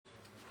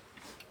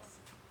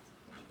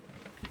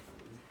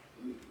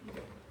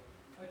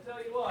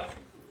you what,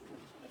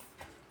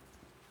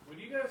 when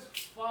you guys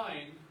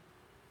find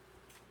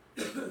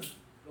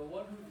the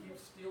one who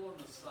keeps stealing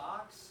the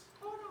socks,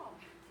 Oh no.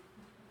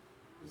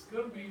 it's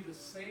going to be the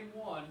same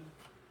one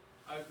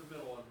as the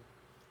middle one,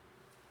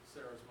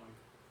 Sarah's one.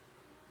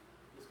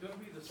 It's going to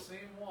be the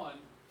same one.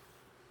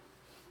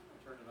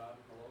 Turn it on.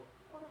 Hello?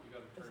 You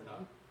got to turn it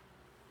on.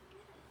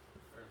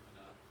 Apparently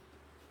not.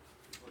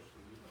 Push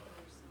the mute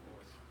button.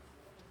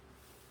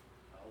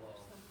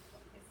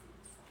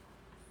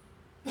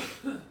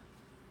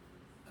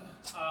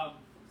 Hello.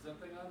 Is that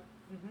thing on?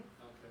 Mm-hmm.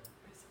 Okay.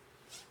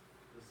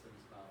 This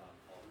thing's not on,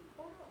 Paul.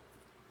 Oh no.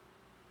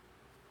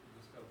 You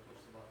just got to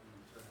push the button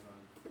and turn it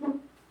on.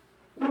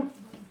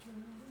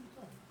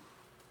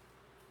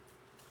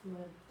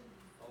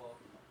 Hello?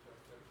 Check,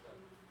 check, check.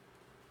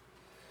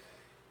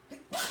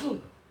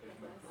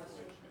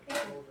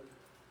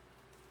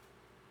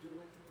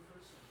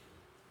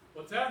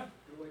 What's that?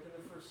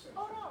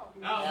 Oh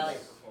no.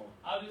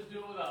 I'll just do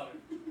it without it.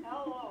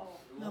 Hello.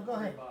 No, go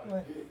ahead, go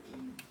ahead.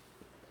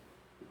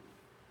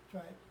 Try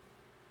it.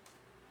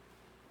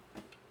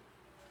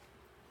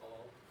 Hello?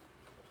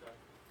 Check.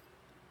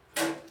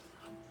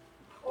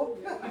 Oh,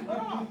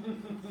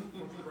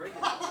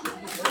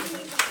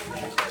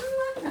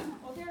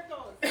 oh, there it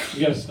goes. You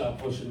gotta stop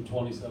pushing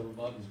 27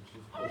 buttons.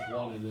 Just push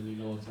one and then you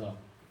know it's up.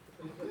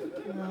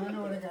 No, I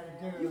know what I gotta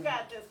do. You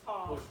got this,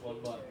 Paul. Push one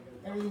button.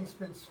 Everything's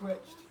been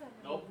switched.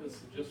 Nope, this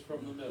is just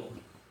from the middle.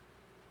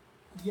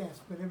 Yes,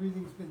 but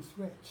everything's been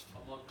switched.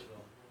 A month ago.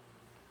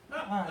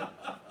 Alright,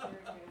 Very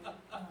good.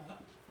 alright.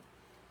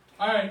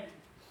 Alright.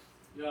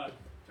 Yeah,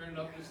 turn it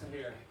up just a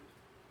hair.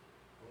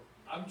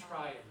 I'm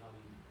trying,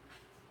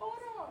 Oh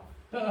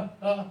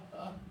honey.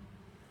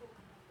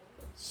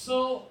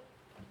 So,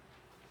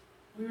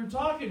 we were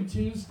talking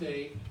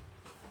Tuesday,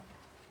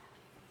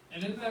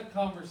 and in that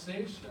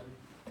conversation,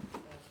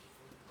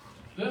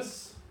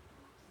 this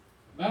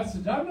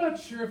message, I'm not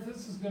sure if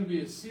this is going to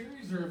be a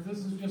series or if this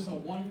is just a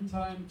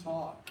one-time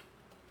talk.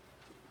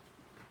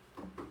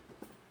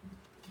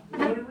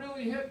 But it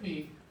really hit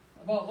me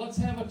about let's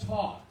have a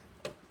talk.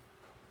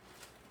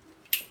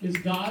 Is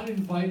God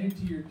invited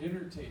to your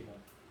dinner table?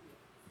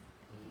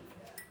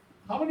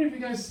 How many of you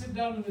guys sit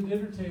down at the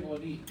dinner table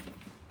and eat?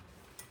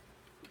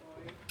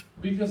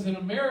 Because in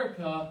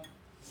America,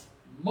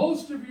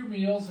 most of your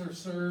meals are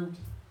served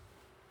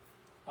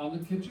on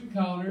the kitchen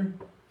counter,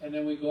 and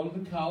then we go to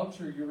the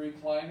couch or your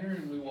recliner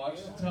and we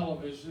watch the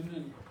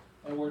television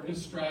and we're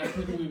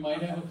distracted and we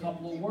might have a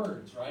couple of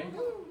words, right?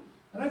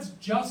 And that's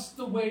just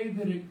the way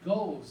that it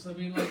goes. I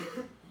mean, like,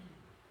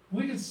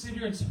 we could sit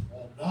here and say,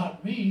 well,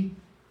 not me.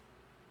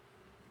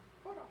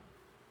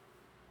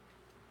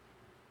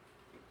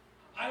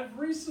 I've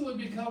recently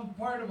become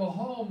part of a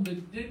home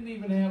that didn't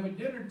even have a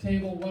dinner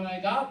table when I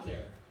got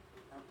there.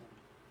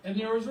 And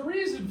there was a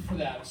reason for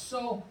that.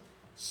 So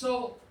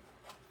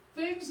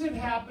things had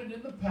happened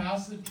in the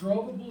past that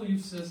drove a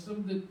belief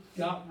system that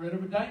got rid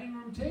of a dining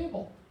room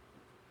table.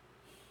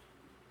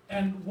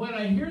 And when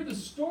I hear the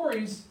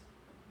stories,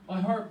 my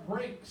heart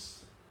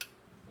breaks.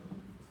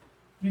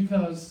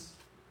 Because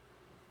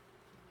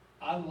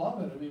I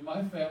love it. I mean,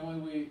 my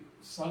family,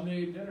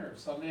 Sunday dinner,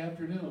 Sunday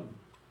afternoon.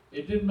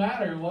 It didn't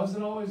matter. It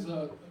wasn't always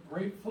a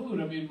great food.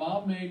 I mean,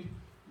 Mom made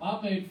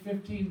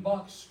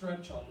 $15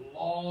 stretch a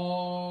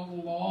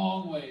long,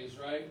 long ways,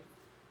 right?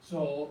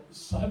 So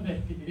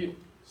Sunday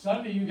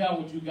you got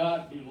what you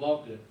got and you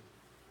loved it.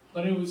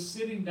 But it was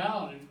sitting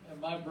down,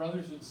 and my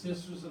brothers and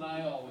sisters and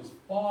I always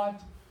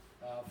fought,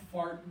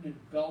 farting and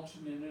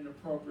belching in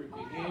inappropriate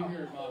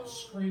behavior, and Mom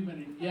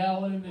screaming and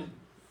yelling. And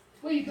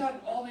well, you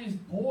got all these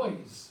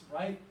boys,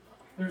 right?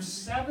 There's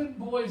 7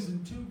 boys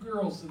and 2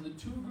 girls, and the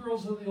 2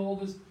 girls are the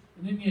oldest,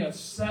 and then you have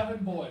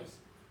 7 boys.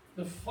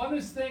 The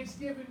funnest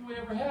Thanksgiving we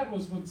ever had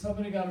was when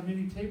somebody got a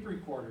mini tape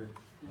recorder,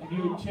 and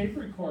you would tape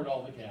record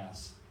all the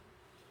gas.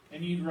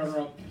 And you'd run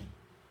around.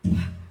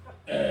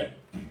 It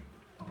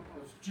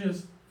was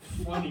just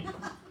funny,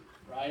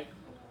 right?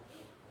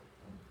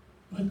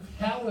 But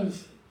that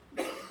was,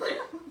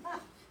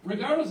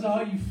 regardless of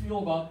how you feel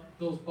about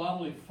those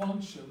bodily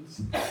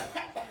functions,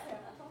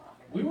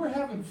 we were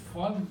having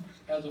fun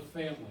as a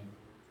family,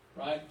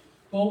 right?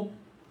 Well,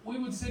 we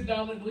would sit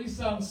down at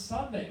least on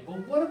Sunday.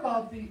 But what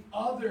about the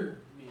other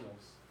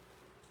meals?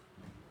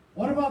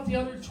 What about the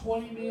other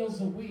 20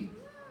 meals a week?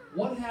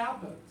 What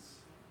happens?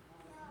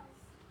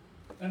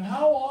 And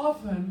how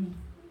often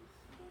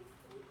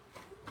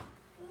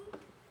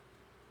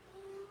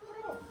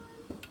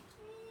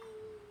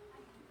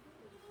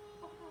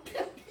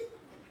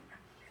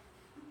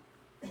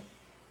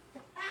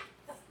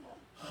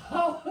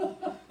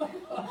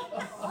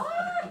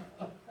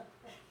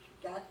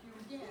Got you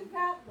again. You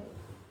got me.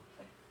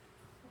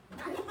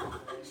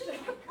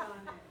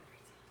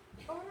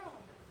 Oh no.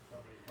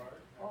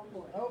 Oh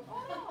boy. Oh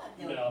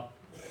no. Yeah.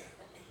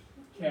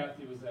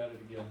 Kathy was at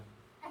it again.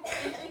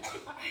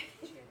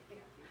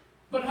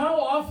 But how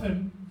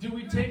often do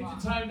we take the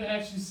time to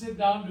actually sit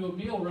down to a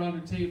meal around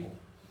a table?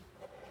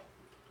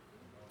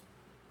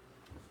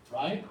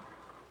 Right?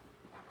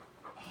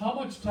 how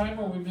much time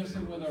are we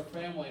missing with our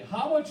family?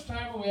 How much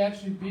time are we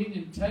actually being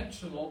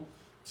intentional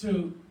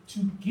to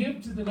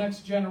give to the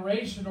next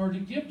generation or to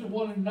give to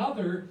one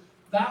another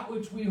that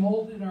which we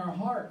hold in our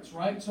hearts,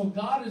 right? So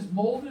God has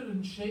molded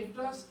and shaped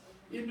us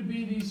into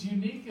be these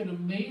unique and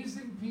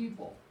amazing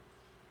people.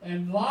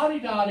 And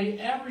la-di-da-di,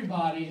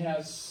 everybody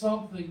has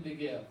something to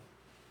give.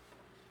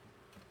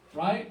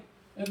 Right?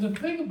 And the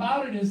thing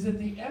about it is that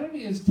the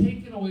enemy has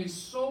taken away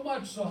so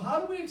much. So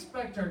how do we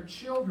expect our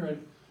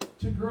children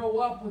to grow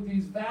up with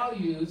these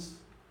values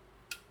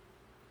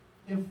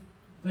if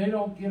they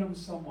don't get them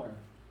somewhere?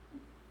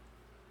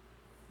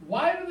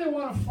 Why do they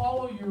want to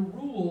follow your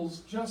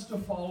rules just to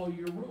follow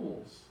your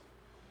rules?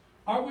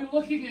 Are we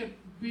looking at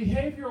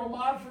behavioral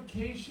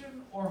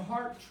modification or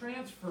heart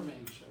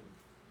transformation?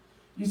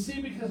 You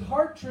see, because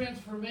heart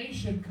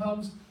transformation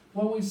comes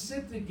when we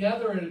sit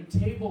together at a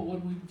table,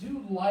 when we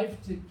do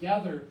life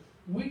together,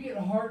 we get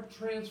heart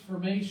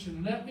transformation.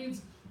 And that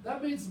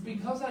means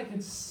because I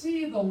can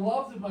see the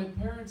love that my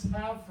parents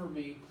have for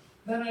me,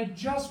 then I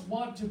just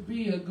want to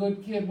be a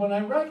good kid. When I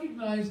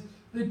recognize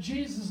that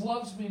Jesus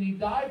loves me and He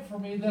died for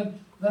me, then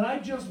I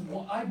just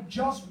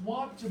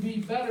want to be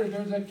better.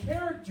 There's a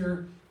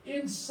character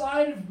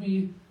inside of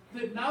me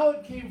that now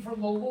it came from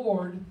the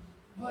Lord,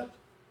 but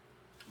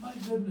my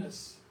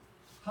goodness,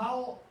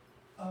 how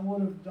I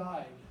would have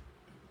died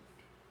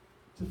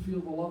to feel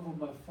the love of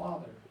my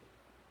Father.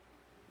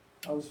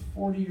 I was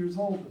 40 years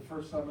old the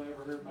first time I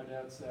ever heard my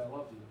dad say, "I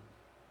love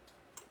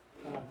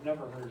you." And I've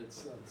never heard it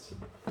since.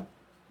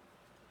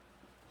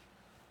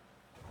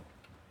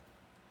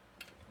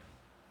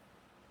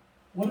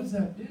 What does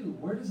that do?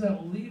 Where does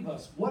that leave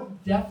us?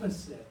 What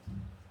deficit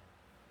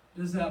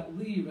does that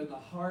leave in the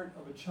heart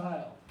of a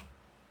child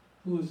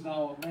who is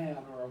now a man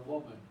or a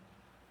woman?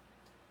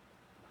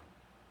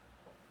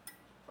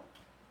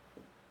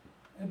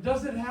 And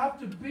does it have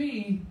to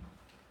be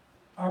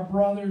our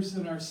brothers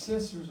and our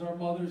sisters, our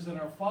mothers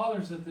and our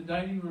fathers at the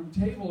dining room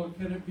table, or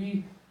can it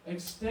be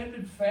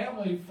extended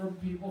family from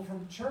people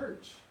from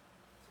church?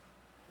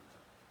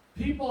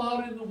 People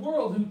out in the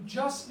world who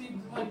just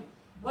need,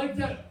 like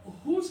that.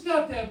 Who's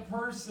got that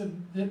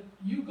person that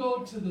you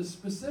go to the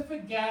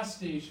specific gas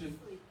station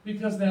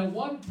because that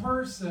one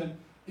person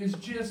is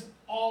just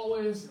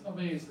always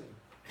amazing?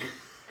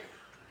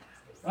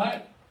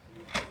 Right?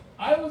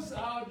 I was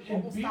out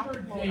in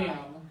Beaver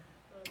Dam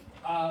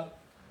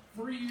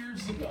 3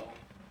 years ago.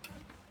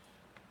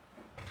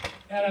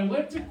 And I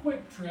went to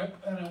Quick Trip,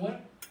 and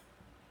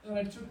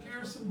I took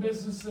care of some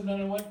business, and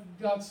then I went and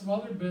got some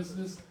other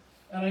business,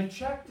 and I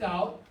checked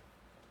out,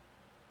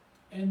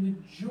 and the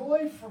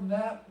joy from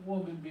that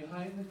woman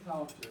behind the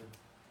counter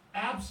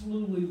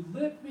absolutely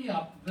lit me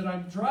up, that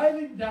I'm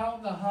driving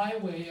down the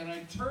highway, and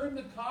I turned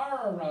the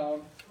car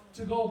around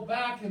to go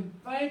back and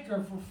thank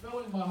her for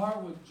filling my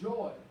heart with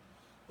joy.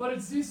 But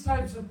it's these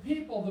types of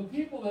people, the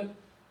people that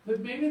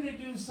maybe they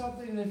do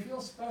something and they feel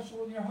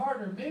special in your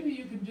heart, or maybe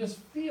you can just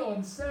feel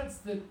and sense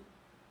that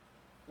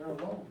they're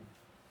alone.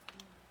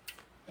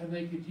 And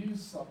they could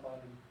use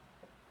somebody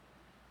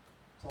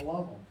to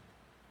love them.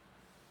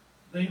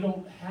 They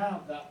don't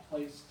have that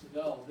place to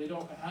go. They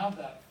don't have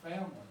that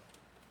family.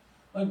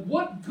 Like,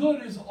 what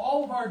good is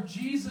all of our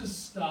Jesus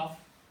stuff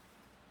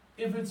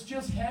if it's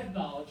just head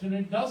knowledge and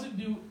it doesn't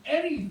do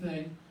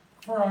anything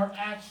for our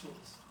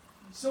actions?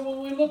 So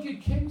when we look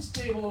at King's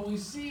Table and we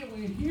see and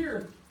we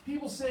hear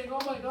people saying,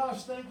 "Oh my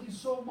gosh, thank you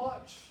so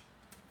much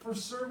for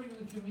serving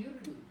the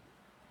community,"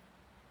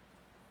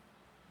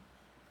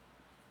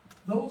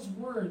 those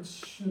words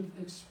should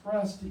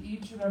express to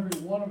each and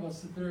every one of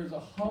us that there is a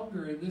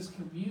hunger in this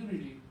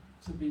community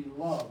to be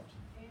loved.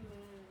 Amen.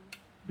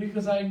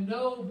 Because I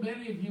know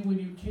many of you, when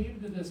you came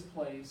to this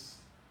place,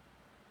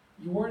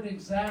 you weren't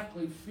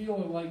exactly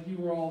feeling like you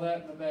were all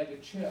that in a bag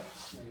of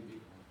chips, maybe.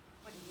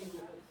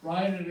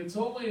 Right? And it's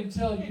only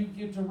until you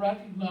get to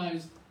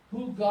recognize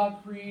who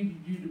God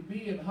created you to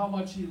be and how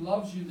much He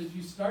loves you that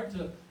you start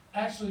to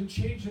actually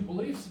change your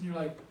beliefs, and you're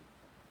like,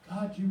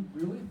 "God, you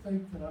really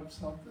think that I'm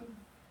something?"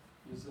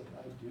 He said,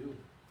 "I do.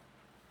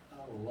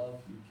 I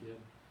love you,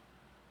 kid.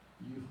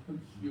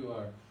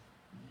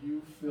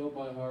 You fill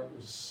my heart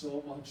with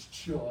so much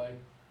joy."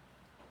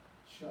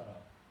 Shut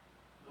up.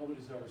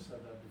 Nobody's ever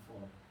said that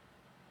before.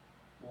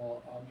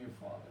 "Well, I'm your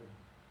Father,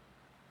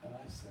 and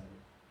I said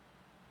it."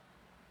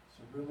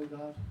 So really,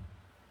 God,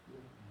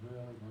 you're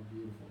really my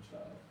beautiful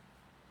child.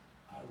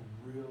 I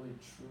really,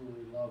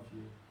 truly love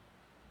you.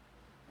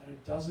 And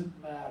it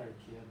doesn't matter,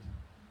 kid.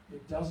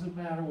 It doesn't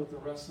matter what the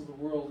rest of the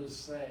world is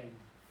saying.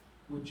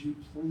 Would you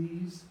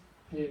please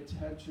pay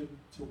attention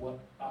to what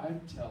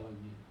I'm telling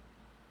you?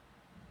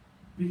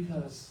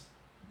 Because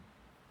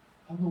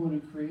I'm the one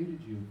who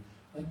created you.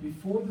 Like,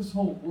 before this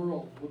whole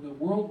world, when the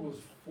world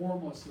was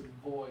formless and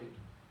void,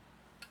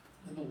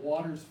 and the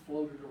waters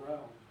floated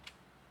around,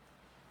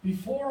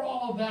 before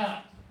all of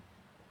that,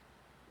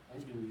 I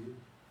knew you.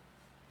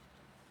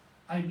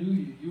 I knew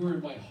you. You were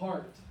in my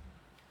heart.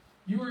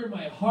 You were in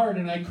my heart,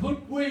 and I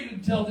couldn't wait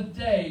until the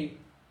day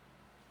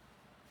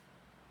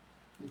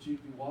that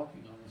you'd be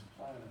walking on this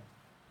planet.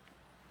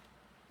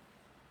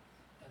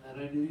 And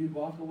And I knew you'd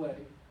walk away.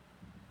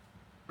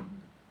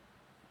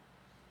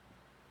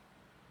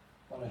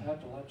 But I had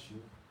to let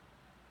you.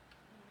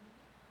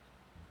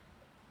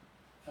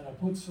 And I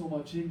put so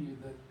much in you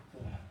that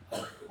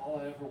all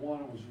I ever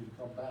wanted was you to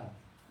come back.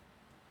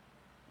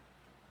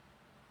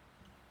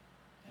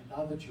 And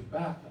now that you're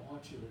back, I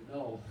want you to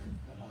know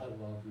that I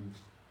love you.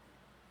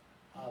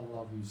 I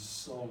love you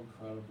so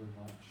incredibly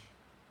much.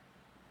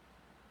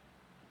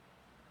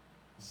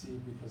 See,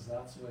 because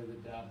that's the way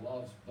that Dad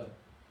loves, but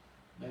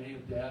many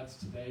of dads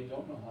today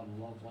don't know how to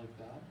love like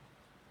that.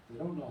 They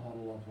don't know how to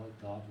love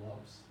like God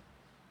loves.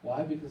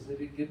 Why? Because they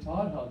didn't get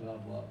taught how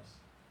God loves.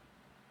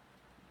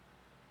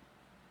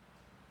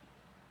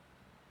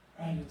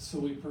 Right, and so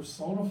we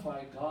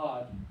personify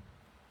God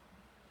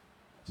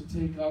to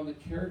take on the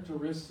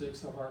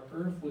characteristics of our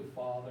earthly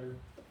father,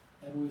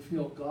 and we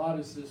feel God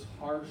is this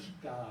harsh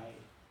guy.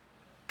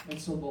 And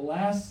so the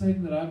last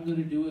thing that I'm going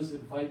to do is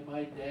invite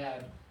my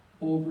dad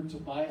over to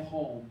my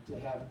home to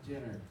have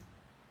dinner.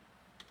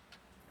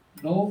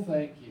 No,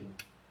 thank you.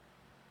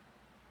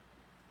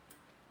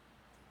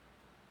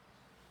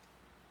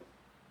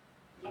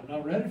 I'm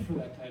not ready for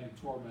that kind of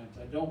torment.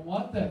 I don't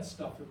want that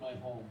stuff in my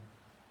home.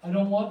 I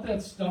don't want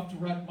that stuff to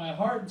wreck my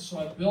heart, and so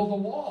I build a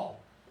wall.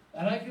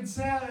 And I can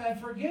say I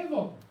forgive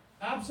him.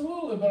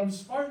 Absolutely, but I'm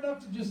smart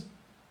enough to just,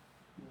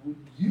 when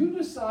you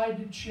decide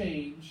to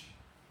change,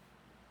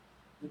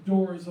 the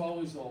door is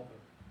always open.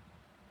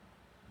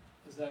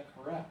 Is that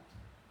correct?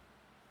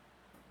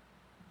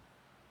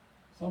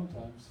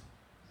 Sometimes.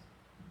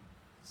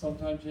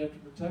 Sometimes you have to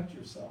protect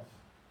yourself.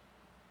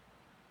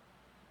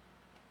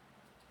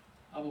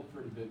 I'm a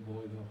pretty big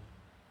boy, though.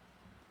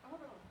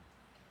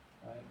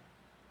 Right?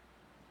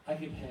 I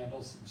can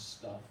handle some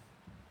stuff.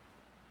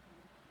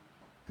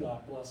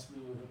 God bless me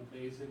with an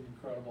amazing,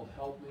 incredible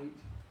helpmate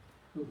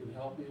who can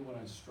help me when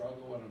I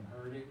struggle, when I'm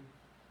hurting.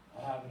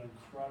 I have an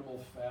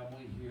incredible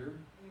family here.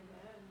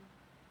 Amen.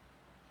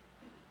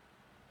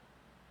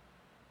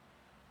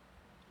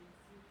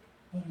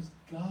 But is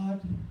God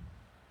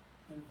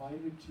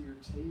invited to your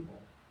table?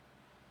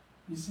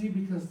 You see,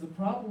 because the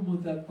problem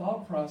with that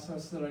thought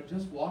process that I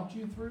just walked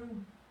you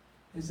through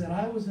is that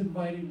I was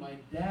inviting my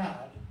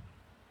dad,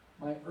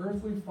 my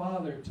earthly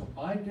father, to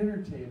my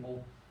dinner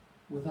table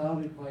without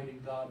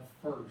inviting God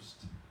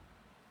first.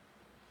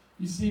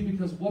 You see,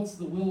 because what's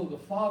the will of the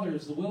Father?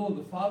 Is the will of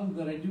the Father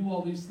that I do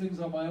all these things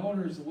on my own,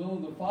 or is the will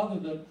of the Father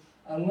that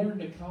I learn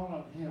to count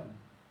on Him?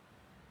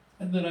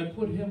 And that I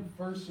put Him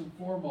first and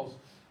foremost.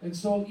 And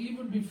so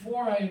even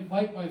before I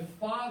invite my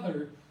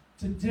father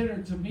to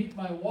dinner to meet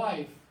my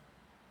wife,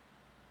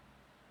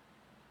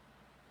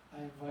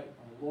 I invite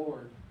my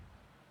Lord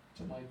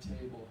to my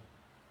table.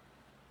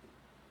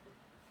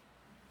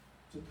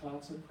 To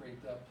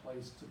consecrate that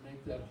place, to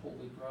make that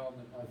holy ground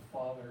that my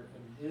Father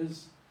and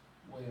His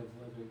way of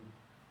living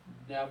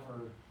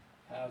never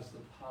has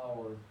the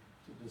power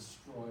to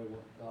destroy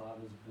what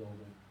God is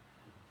building.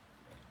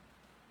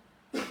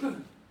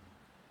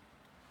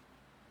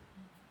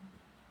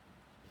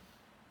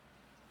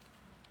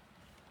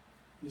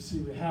 You see,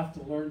 we have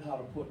to learn how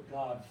to put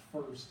God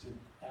first in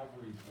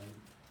everything.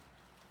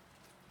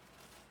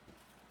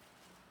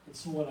 And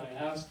so when I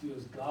ask you,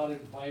 is God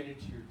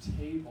invited to your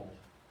table?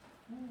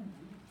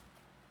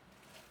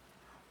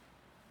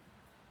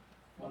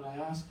 When I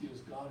ask you,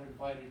 is God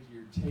invited to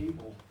your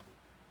table?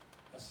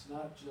 It's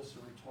not just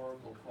a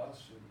rhetorical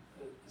question.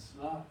 It's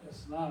not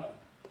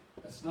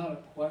a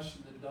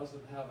question that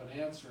doesn't have an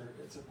answer.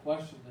 It's a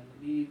question that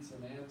needs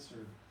an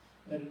answer.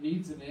 And it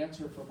needs an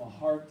answer from a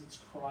heart that's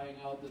crying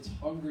out, that's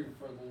hungry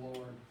for the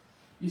Lord.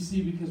 You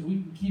see, because we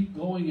can keep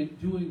going and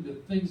doing the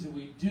things that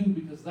we do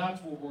because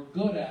that's what we're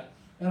good at.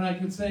 And I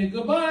can say,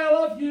 goodbye, I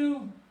love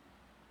you.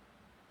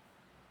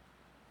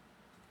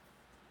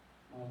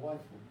 My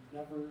wife will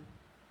never,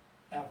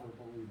 ever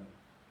believe it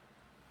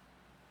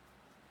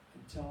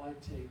until I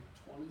take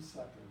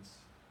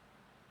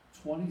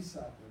 20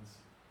 seconds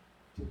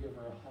to give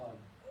her a hug,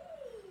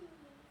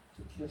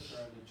 to kiss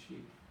her on the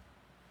cheek,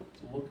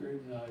 to look her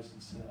in the eyes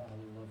and say, I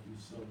love you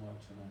so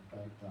much and I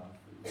thank God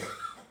for you.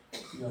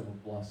 You have a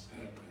blessed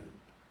day.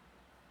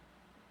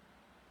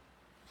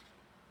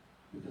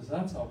 Because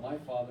that's how my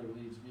Father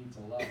leads me to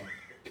love.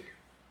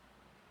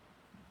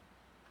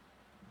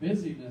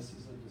 Busyness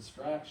is a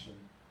distraction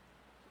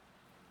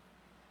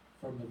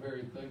from the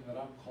very thing that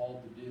I'm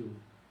called to do.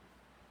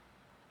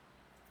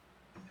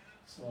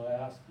 So I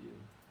ask you,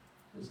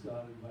 is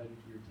God invited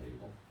to your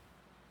table?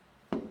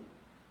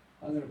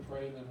 I'm going to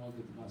pray and then we'll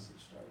get the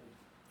message started.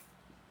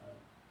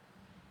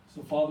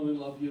 So Father, we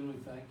love you and we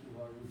thank you,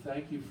 Lord. We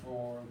thank you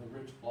for the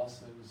rich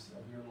blessings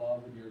of your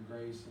love and your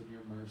grace and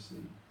your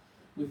mercy.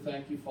 We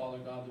thank you, Father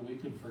God, that we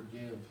can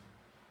forgive,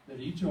 that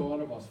each one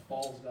of us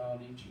falls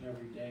down each and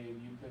every day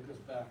and you pick us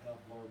back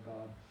up, Lord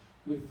God.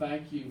 We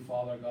thank you,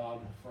 Father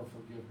God, for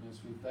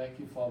forgiveness. We thank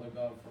you, Father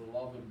God, for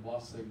love and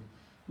blessing.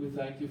 We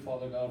thank you,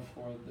 Father God,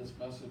 for this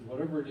message.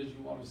 Whatever it is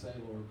you want to say,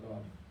 Lord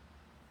God,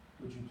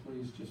 would you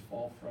please just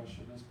fall fresh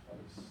in this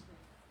place.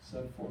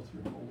 Send forth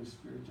your Holy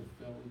Spirit to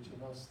fill each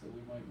of us that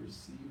we might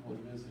receive what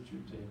it is that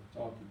you're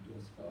talking to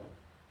us about.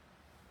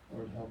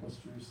 Lord, help us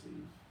to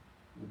receive.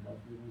 We love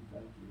you, we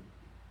thank you.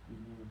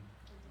 Amen.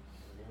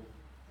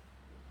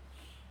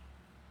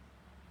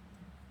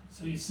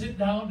 So you sit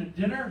down to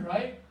dinner,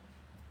 right?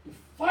 You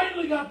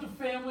finally got the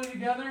family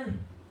together.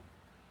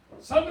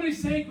 Somebody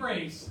say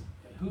grace.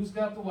 And who's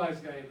got the wise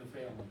guy in the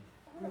family?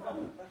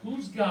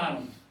 Who's got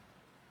him?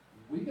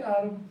 We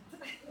got him,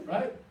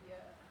 right?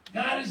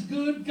 God is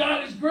good.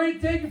 God is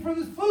great. Thank you for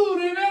this food.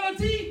 Amen.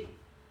 Let's eat.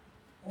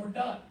 We're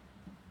done.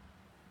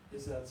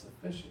 Is that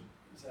sufficient?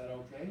 Is that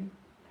okay?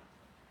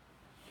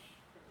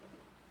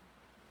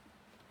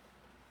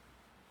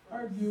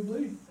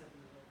 Arguably.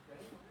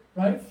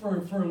 Right? For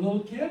a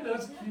little kid,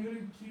 that's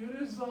cute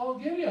as all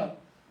giddy up.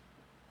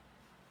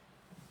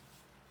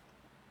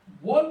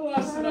 One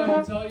lesson I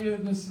will tell you,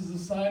 and this is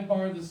a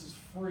sidebar, this is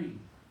free.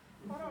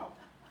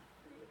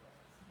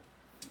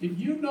 If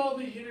you know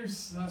the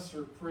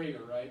intercessor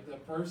prayer, right, the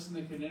person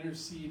that can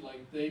intercede,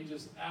 like they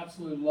just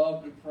absolutely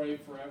love to pray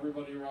for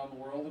everybody around the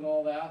world and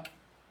all that,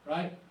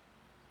 right?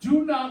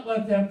 Do not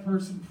let that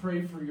person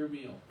pray for your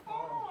meal.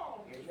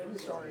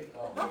 Sorry.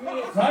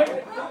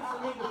 Right?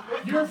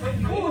 Your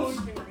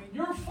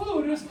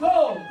food is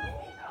cold.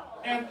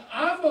 And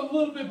I'm a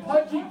little bit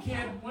pudgy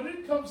kid. When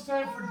it comes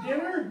time for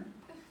dinner,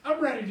 I'm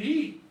ready to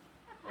eat.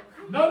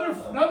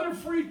 Another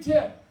free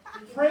tip.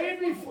 Pray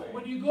before,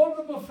 when you go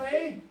to the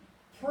buffet,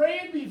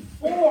 pray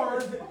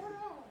before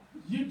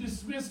you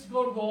dismiss to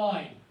go to the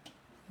line.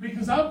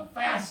 Because I'm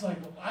fast like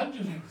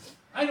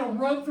I don't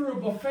run through a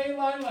buffet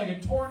line like a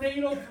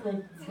tornado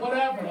through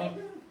whatever. Like,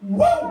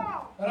 woo!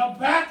 And I'm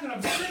back and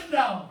I'm sitting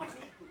down.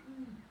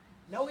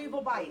 No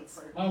evil bites.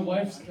 My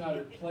wife's got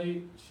her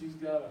plate. She's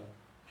got a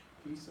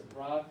piece of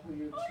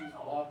broccoli and she's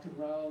walking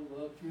around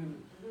looking.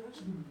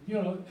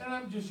 And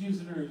I'm just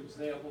using her as an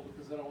example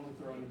because I don't want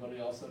to throw anybody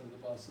else under the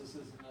bus. This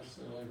isn't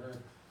necessarily her.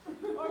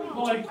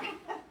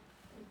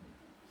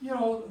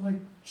 But like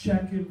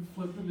checking,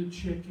 flipping the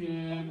chicken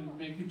and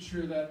making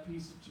sure that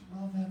piece of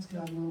chicken, that's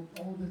got a little,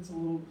 that's a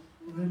little,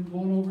 and then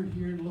going over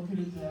here and looking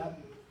at that.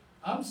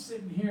 I'm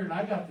sitting here and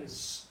I got this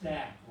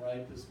stack,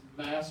 right? This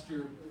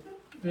master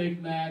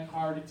Big Mac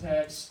heart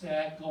attack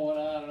stack going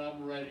on and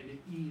I'm ready to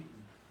eat.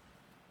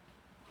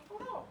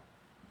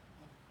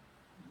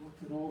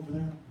 Looking over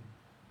there.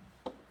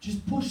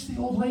 Just push the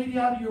old lady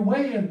out of your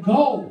way and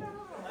go.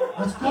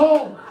 Let's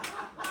go.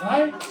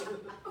 Right?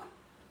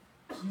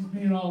 She's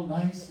being all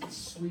nice and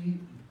sweet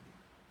and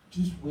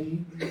just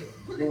waiting,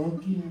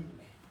 looking.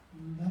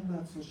 I'm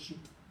not so sure.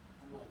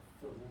 I'm like,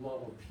 for the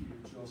love of Peter,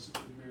 Joseph,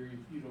 and Mary,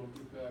 if you don't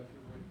get back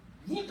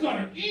here, we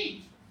gotta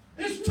eat.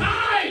 It's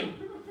time!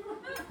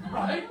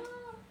 Right?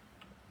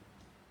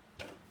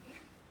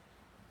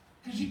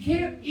 Because you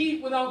can't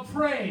eat without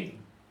praying.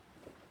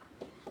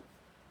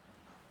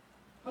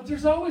 But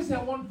there's always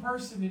that one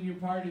person in your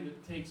party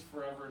that takes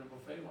forever in a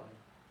buffet line.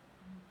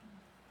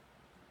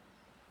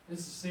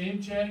 It's the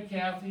same chatty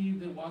Kathy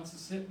that wants to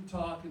sit and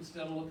talk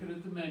instead of looking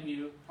at the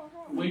menu.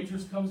 The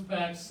waitress comes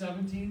back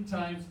 17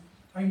 times.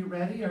 Are you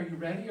ready? Are you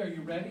ready? Are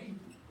you ready?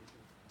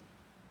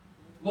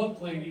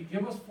 Look, lady,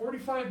 give us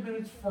 45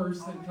 minutes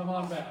first, then come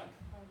on back.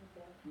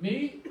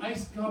 Me, I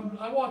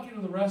walk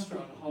into the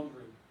restaurant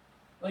hungry.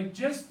 Like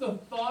just the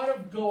thought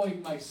of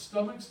going, my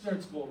stomach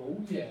starts going,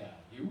 oh yeah,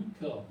 here we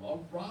come,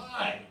 all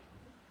right.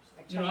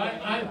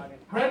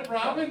 Red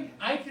Robin,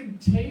 I can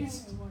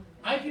taste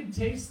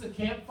the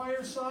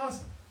campfire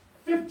sauce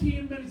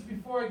 15 minutes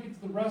before I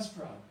get to the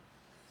restaurant.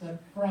 That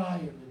fry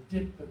and the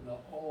dip and the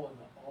boy,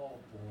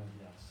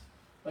 yes.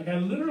 Like I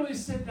literally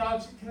sit down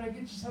and say, can I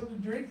get you something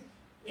to drink?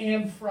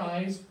 And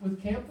fries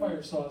with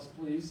campfire sauce,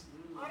 please.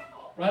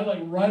 Right?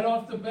 Like right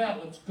off the bat,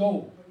 let's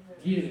go.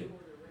 Get it.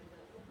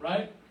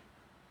 Right?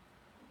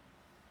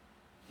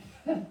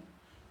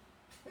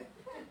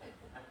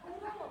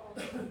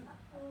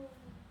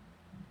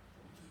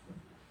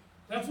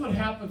 That's what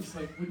happens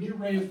like when you're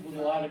raised with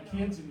a lot of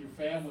kids in your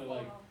family,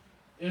 like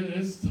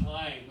it's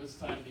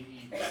time to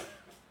eat.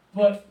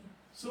 But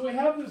so we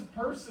have this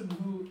person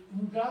who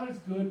God is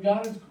good,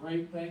 God is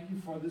great, thank you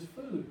for this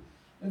food.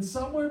 And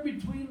somewhere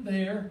between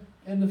there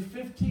and the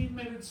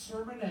 15-minute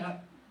sermonette,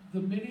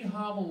 the mini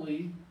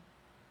homily,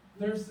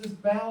 there's this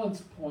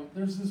balance point.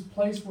 There's this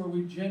place where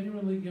we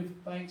genuinely give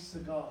thanks to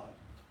God.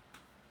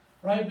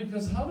 Right?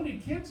 Because how many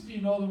kids do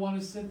you know that want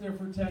to sit there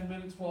for 10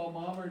 minutes while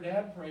mom or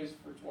dad prays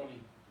for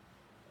 20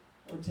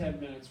 or 10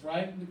 minutes,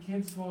 right? And the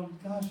kid's going,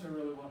 gosh, I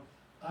really want.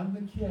 I'm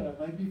the kid. I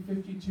might be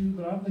 52,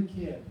 but I'm the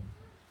kid.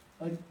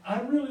 Like, I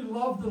really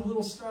love the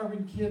little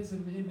starving kids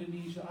in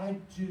Indonesia. I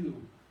do.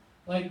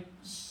 Like,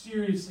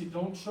 seriously,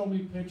 don't show me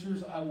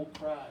pictures. I will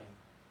cry.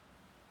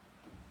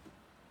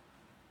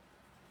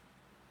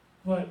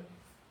 But,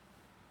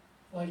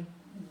 like,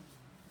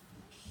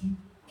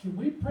 can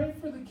we pray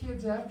for the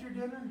kids after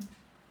dinner?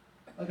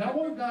 Like, I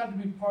want God to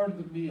be part of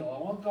the meal.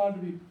 I want God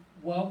to be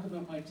welcome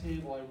at my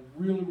table. I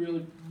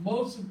really,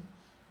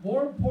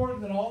 more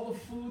important than all the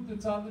food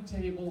that's on the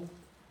table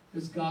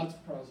is God's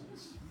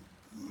presence.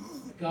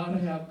 I gotta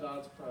have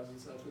God's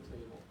presence at the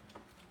table.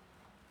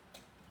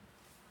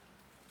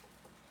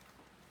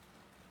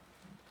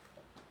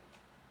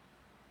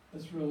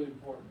 That's really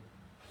important.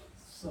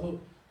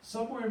 So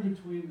somewhere in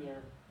between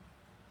there,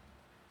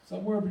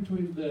 somewhere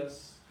between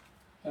this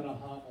and a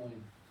homily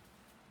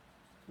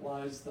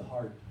lies the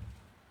heart.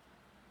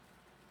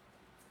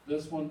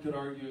 This one could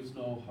argue is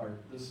no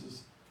heart. This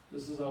is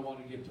I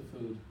want to get to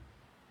food.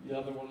 The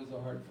other one is a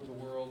heart for the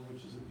world,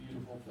 which is a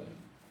beautiful thing.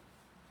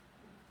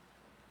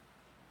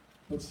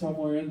 But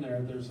somewhere in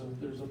there, there's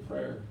a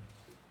prayer.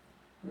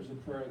 There's a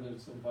prayer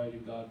that's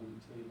inviting God to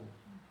the table.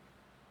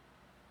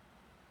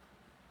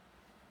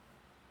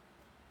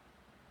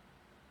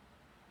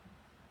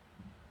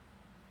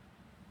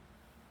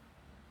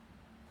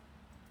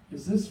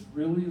 Is this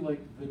really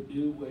like the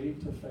new way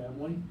to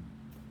family?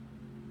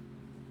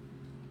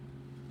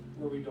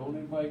 Where we don't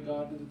invite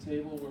God to the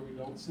table, where we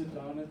don't sit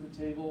down at the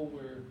table,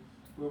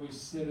 where we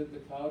sit at the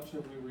couch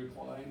and we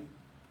recline?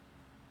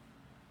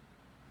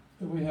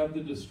 And we have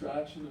the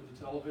distraction of the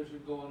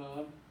television going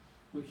on.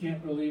 We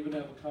can't really even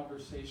have a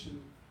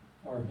conversation.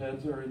 Our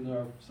heads are in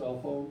our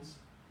cell phones,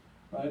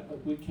 right?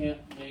 Like we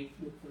can't make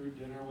it through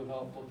dinner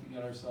without looking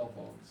at our cell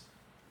phones,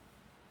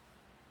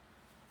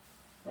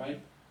 right?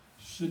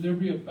 Should there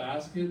be a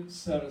basket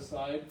set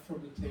aside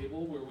from the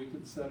table where we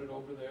can set it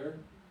over there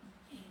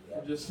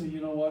and just say,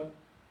 you know what?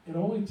 It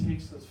only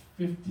takes us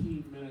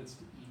 15 minutes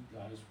to eat,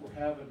 guys. We're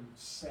having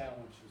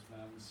sandwiches,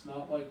 man. It's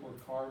not like we're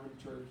carving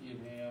turkey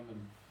and ham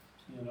and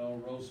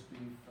roast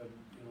beef, and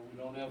we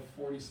don't have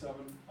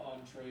 47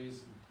 entrees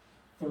and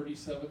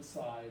 37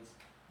 sides.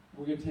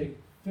 We're going to take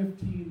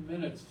 15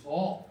 minutes,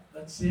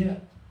 that's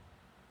it.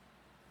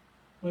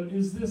 But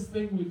is this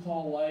thing we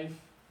call life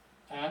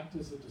act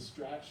as a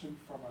distraction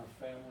from our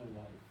family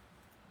life?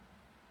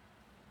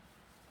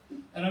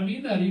 And I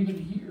mean that even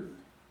here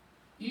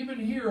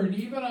and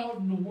even out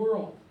in the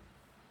world.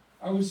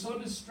 Are we so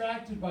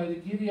distracted by the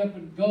giddy up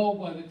and go,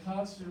 by the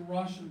constant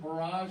rush and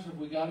barrage of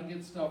we got to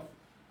get stuff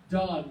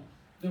done,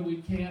 that we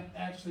can't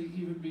actually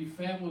even be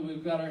family?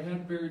 We've got our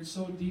head buried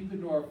so deep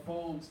into our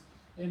phones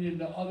and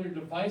into other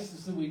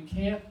devices that we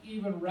can't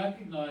even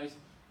recognize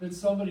that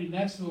somebody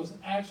next to us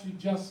actually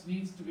just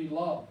needs to be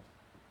loved.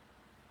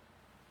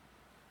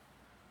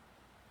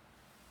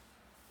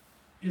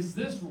 Is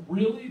this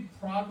really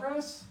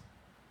progress?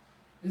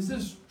 Is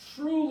this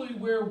truly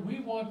where we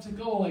want to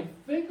go? Like,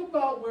 think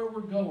about where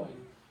we're going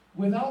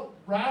without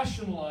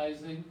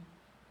rationalizing.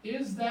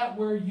 Is that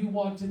where you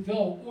want to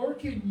go? Or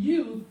can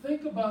you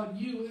think about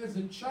you as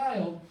a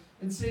child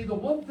and say, the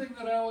one thing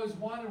that I always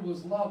wanted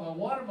was love. I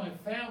wanted my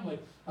family.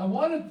 I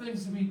wanted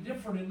things to be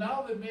different. And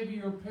now that maybe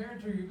you're a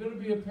parent, or you're going to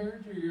be a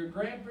parent, or you're a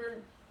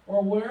grandparent,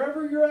 or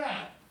wherever you're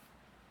at,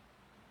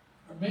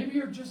 or maybe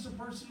you're just a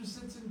person who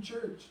sits in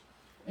church,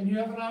 and you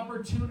have an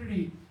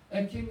opportunity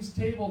at King's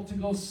table to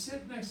go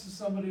sit next to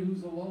somebody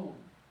who's alone.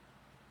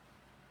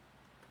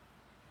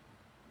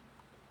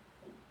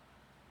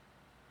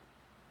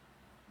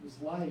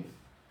 Is life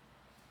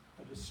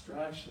a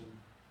distraction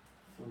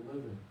for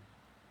living?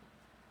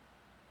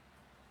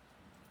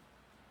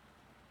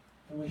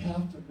 And we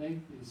have to make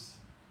these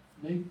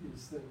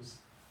things.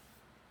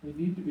 They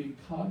need to be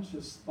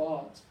conscious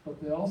thoughts,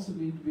 but they also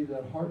need to be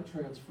that heart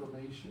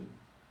transformation.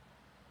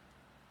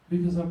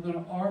 Because I'm going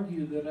to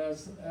argue that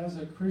as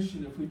a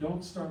Christian, if we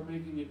don't start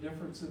making a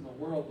difference in the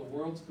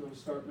world's going to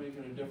start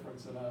making a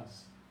difference in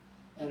us.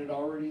 And it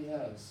already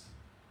has.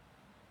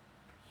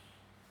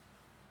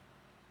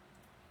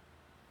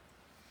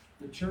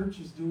 The church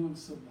is doing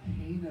some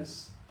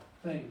heinous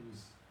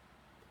things,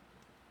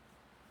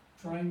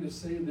 trying to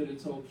say that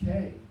it's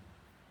okay.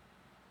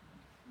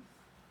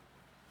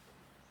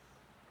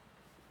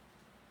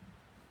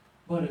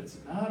 But it's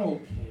not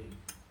okay.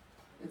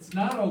 It's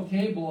not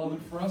okay,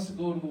 beloved, for us to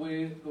go to the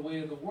way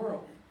of the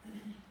world.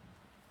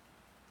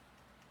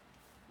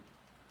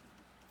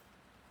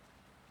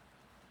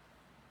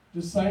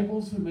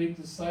 Disciples who make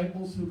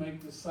disciples who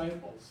make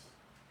disciples.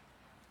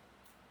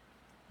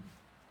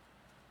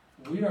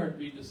 We are to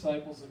be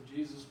disciples of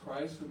Jesus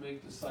Christ who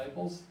make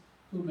disciples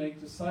who make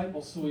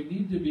disciples. So we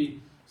need to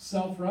be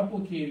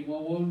self-replicating.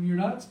 Well, when you're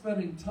not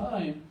spending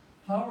time,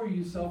 how are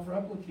you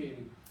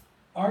self-replicating?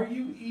 Are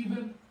you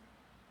even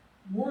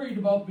worried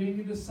about being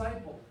a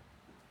disciple?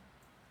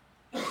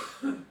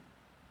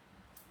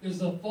 Is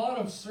the thought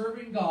of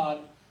serving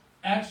God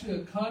actually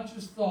a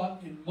conscious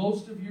thought in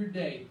most of your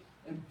day?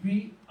 And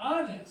be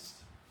honest.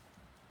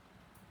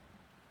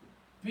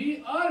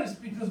 Be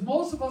honest, because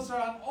most of us are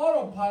on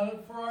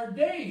autopilot for our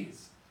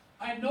days.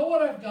 I know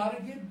what I've got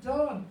to get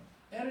done.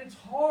 And it's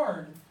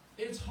hard.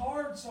 It's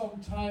hard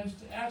sometimes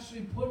to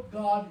actually put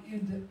God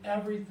into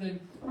everything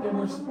that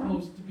we're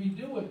supposed to be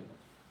doing.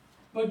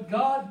 But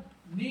God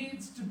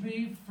needs to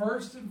be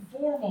first and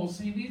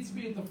foremost. He needs to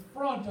be at the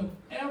front of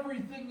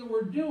everything that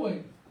we're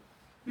doing.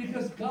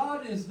 Because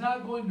God is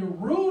not going to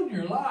ruin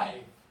your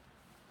life.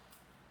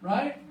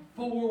 Right?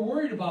 But we're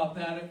worried about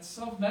that at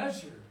some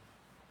measure.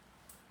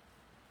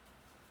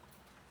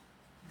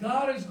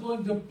 God is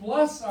going to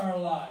bless our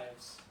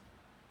lives.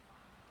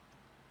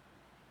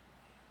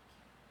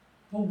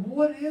 But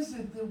what is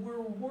it that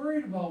we're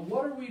worried about?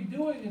 What are we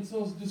doing? It's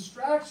those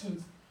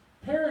distractions.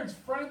 Parents,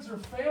 friends, or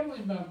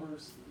family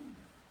members.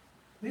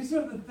 These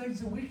are the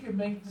things that we can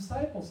make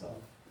disciples of.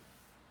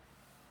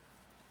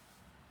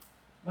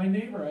 My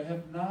neighbor, I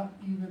have not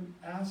even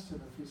asked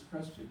him if he's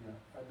Christian yet.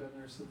 I've been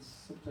there since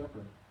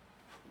September.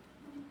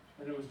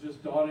 And it was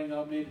just dawning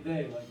on me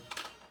today, like,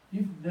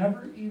 you've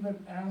never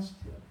even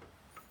asked him.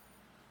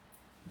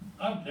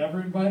 I've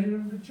never invited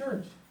him to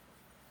church.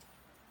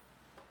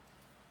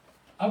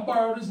 I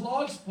borrowed his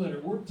log splitter.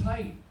 We're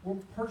tight.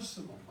 We're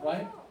personal,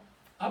 right?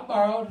 I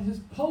borrowed his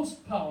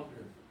post pounder.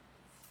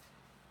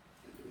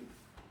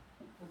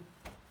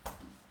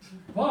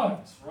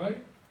 Bugs,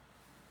 right?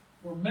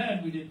 We're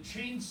men. We did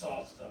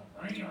chainsaw stuff.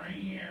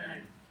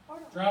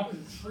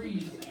 Dropping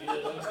trees. Yeah,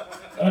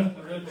 that's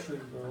the red tree,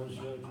 girls.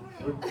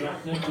 That's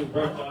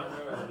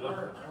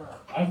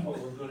what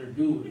we're going to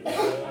do.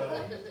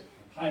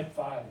 High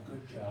five.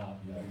 Good job.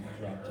 Yeah, you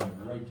dropped that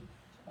right.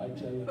 I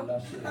tell you, a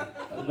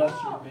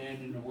lesser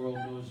man in the world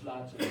knows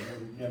lots of them that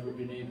have never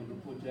been able to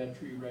put that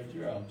tree right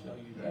there. I'll tell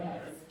you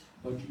that.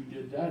 But you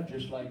did that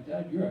just like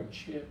that. You're a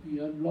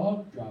champion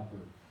log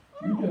dropper.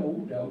 You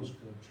know, that was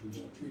good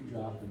tree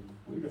dropping.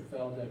 We'd have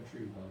felled that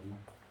tree, buddy.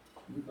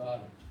 You got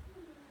it.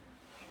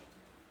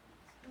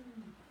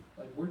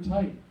 Like, we're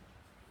tight.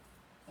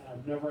 And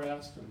I've never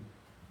asked him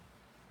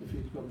if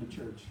he'd come to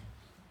church.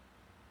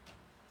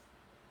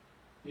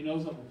 He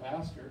knows I'm a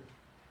pastor.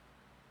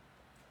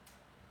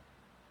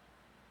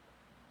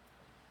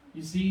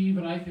 You see,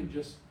 even I can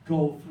just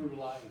go through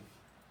life.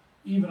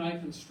 Even I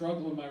can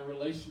struggle in my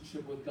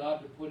relationship with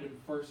God to put Him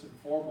first and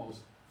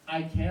foremost.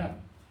 I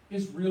can.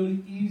 It's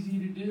really easy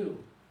to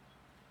do.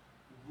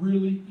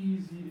 Really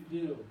easy to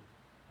do.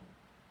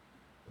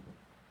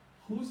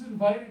 Who's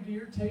invited to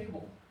your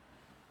table?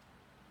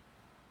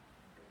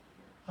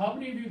 How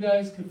many of you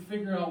guys could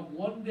figure out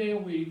one day a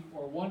week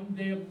or one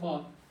day a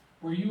month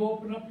where you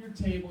open up your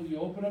table, you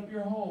open up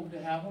your home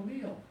to have a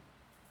meal?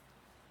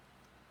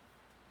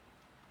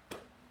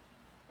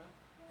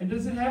 And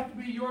does it have to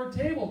be your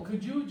table?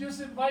 Could you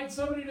just invite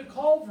somebody to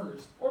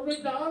Culver's or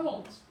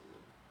McDonald's?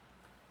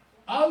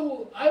 I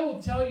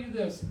will tell you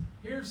this.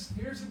 Here's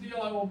the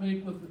deal I will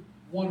make with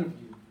one of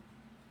you.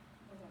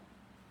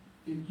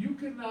 If you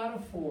cannot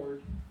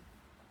afford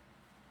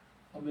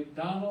a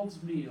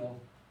McDonald's meal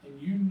and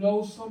you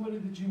know somebody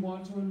that you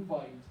want to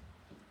invite,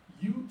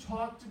 you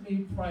talk to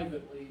me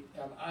privately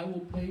and I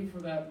will pay for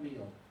that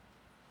meal.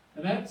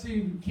 And that's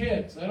even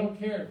kids. I don't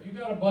care. If you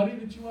got a buddy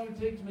that you want to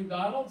take to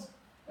McDonald's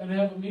and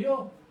have a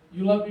meal,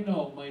 you let me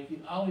know,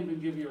 Mikey. I'll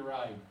even give you a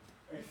ride.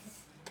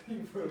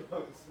 You put it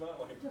on the smell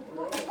like,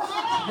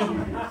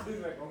 he's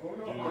like, oh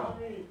no,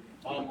 mommy.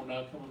 Mom, we're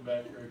not coming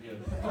back here again.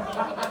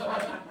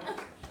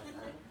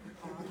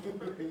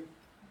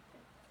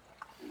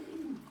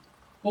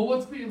 But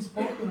what's being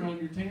spoken around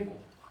your table?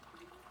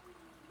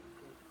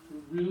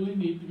 We really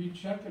need to be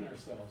checking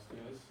ourselves,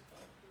 guys.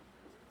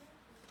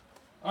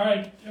 All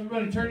right,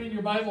 everybody turn in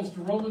your Bibles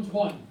to Romans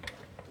 1.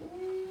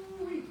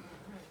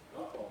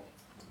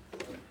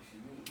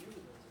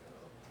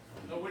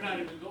 No, we're not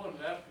even going to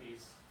that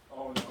piece.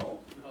 Oh no.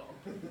 No.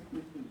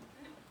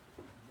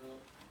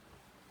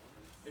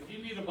 If you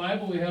need a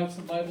Bible, we have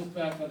some Bibles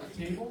back on the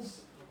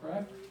tables,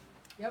 correct?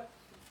 Yep.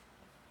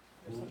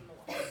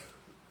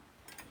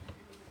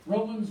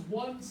 Romans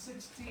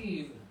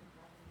 1:16.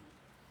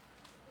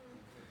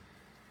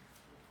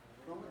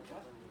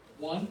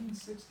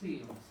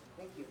 1:16.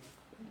 Thank you.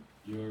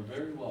 You're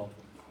very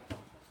welcome.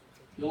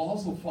 You'll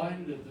also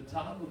find it at the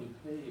top of the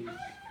page,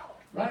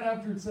 right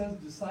after it says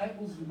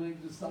disciples who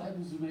make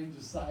disciples who make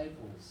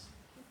disciples.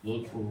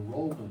 Look for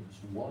Romans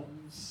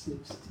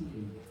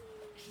 1:16.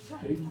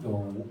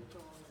 Bingo.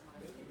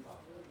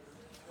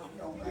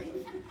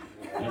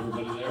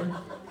 Everybody there?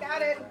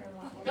 Got it.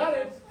 Got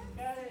it.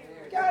 Got it.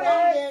 I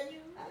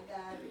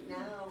got it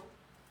now.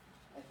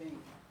 I think.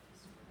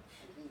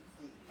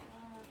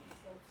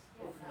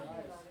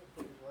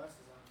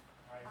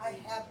 I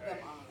have them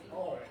on.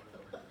 Oh.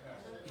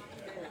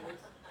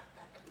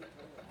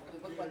 They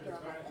look like they're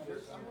on my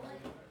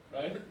head.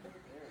 Right?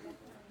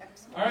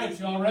 All right,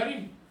 y'all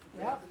ready?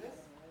 Yep.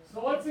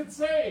 So what's it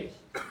say?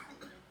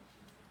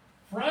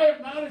 For I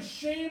am not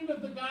ashamed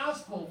of the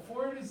gospel,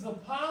 for it is the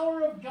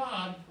power of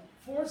God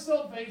for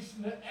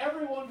salvation to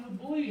everyone who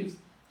believes,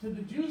 to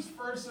the Jews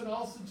first and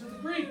also to the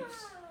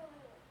Greeks.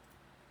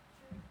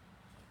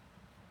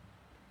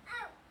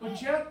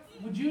 But yet,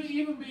 would you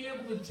even be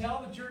able to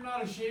tell that you're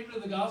not ashamed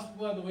of the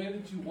gospel by the way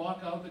that you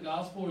walk out the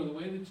gospel, or the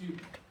way that you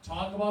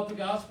talk about the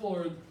gospel,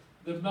 or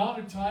the amount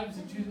of times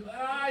that you,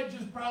 I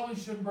just probably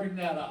shouldn't bring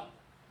that up.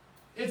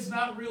 It's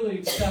not really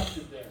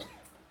accepted there.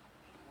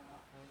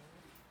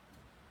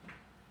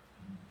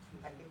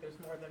 I think there's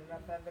more than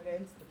enough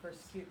evidence to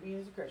persecute me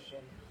as a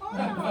Christian.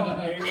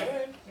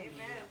 Amen.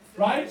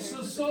 Right?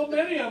 So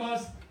many of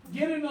us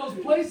get in those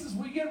places,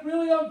 we get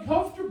really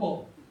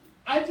uncomfortable.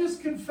 I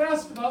just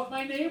confessed about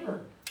my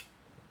neighbor.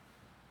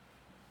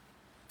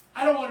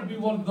 I don't want to be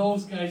one of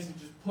those guys that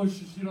just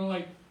pushes,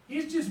 like,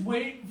 he's just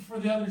waiting for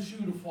the other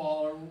shoe to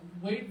fall or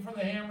waiting for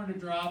the hammer to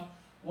drop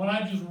when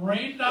I just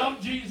rain down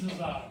Jesus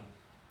on him.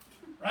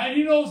 Right?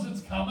 He knows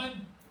it's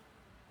coming.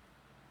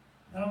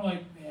 And I'm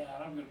like, man,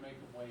 I'm going to make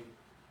him wait.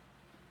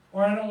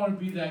 Or I don't want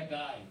to be that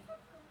guy.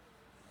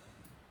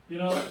 You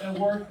know, at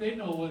work, they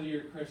know whether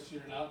you're a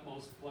Christian or not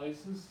most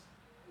places.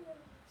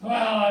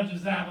 Well,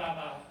 just blah, blah,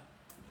 blah.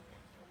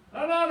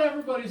 Now, not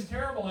everybody's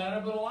terrible at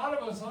it, but a lot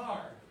of us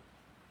are.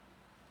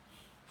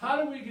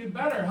 How do we get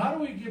better? How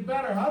do we get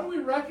better? How do we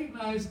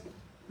recognize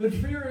that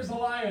fear is a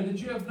liar, that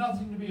you have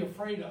nothing to be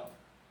afraid of?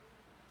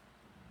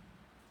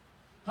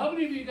 How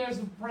many of you guys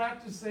have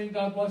practiced saying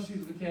God bless you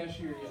to the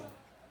cashier yet?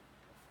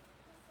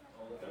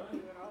 All the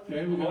time.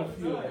 Okay, we got a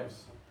few of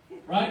those.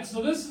 Right?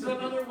 So this is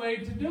another way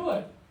to do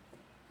it.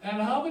 And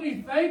how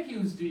many thank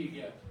yous do you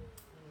get?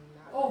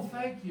 Oh,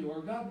 thank you, or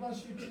God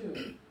bless you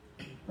too.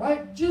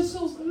 Right? Just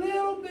those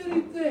little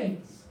bitty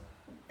things.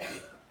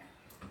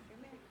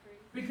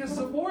 Because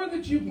the more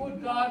that you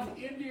put God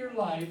into your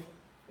life,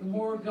 the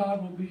more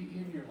God will be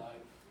in your life.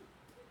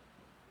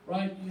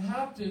 Right? You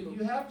have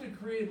to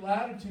create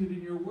latitude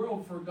in your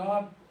world for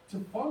God to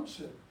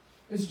function.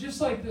 It's just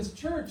like this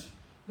church.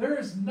 There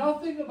is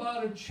nothing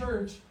about a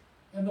church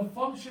and the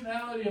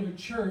functionality of a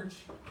church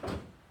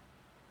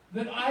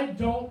that I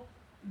don't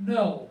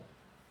know,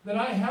 that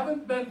I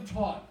haven't been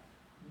taught.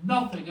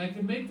 Nothing. I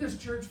can make this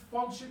church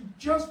function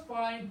just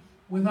fine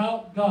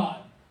without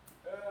God.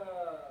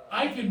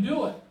 I can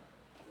do it.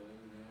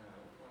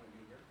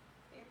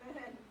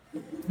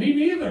 Me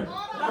neither.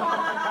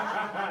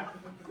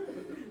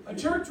 A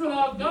church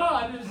without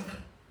God is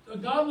a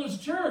godless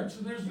church,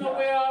 and there's no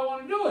way I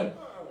want to do it.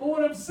 But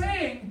what I'm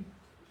saying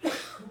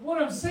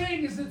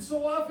is that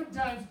so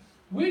oftentimes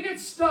we get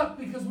stuck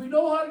because we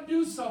know how to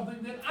do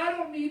something that I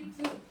don't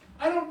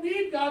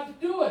need God to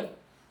do it.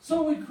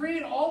 So we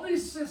create all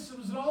these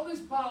systems and all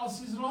these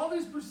policies and all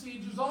these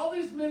procedures, all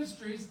these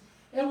ministries,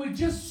 and we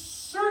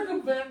just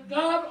circumvent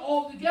God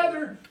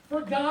altogether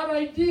for God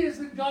ideas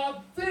and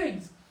God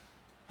things.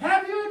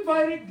 Have you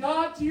invited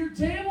God to your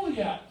table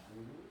yet?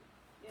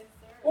 Yes,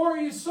 sir. Or are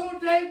you so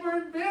dang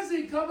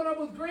busy coming up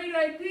with great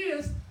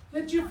ideas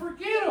that you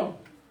forget them?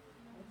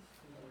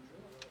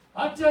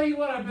 I'll tell you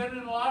what, I've been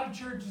in a lot of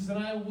churches, and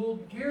I will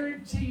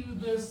guarantee you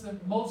this,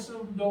 that most of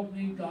them don't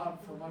need God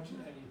for much of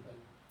anything.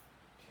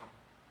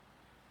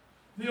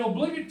 The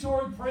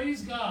obligatory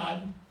praise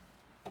God,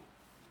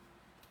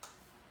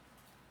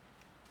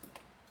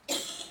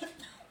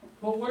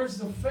 but where's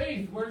the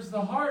faith? Where's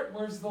the heart?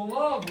 Where's the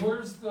love?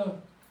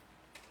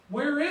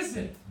 Where is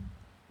it?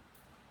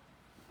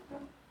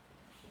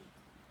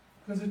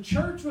 Because a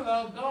church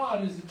without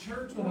God is a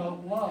church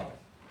without love.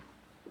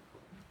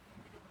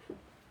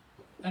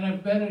 And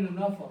I've been in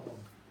enough of them.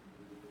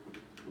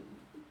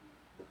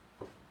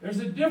 There's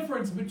a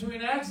difference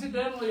between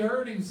accidentally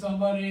hurting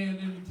somebody and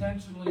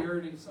intentionally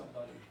hurting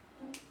somebody.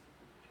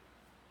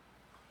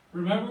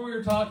 Remember we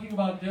were talking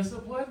about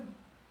discipline?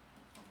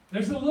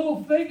 There's a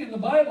little thing in the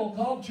Bible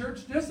called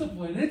church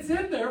discipline. It's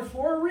in there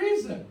for a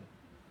reason.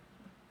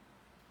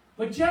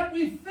 But yet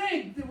we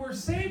think that we're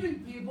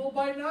saving people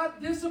by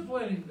not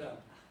disciplining them.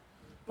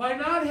 By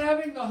not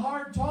having the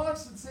hard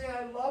talks and say,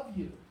 I love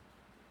you.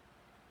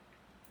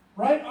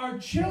 Right? Our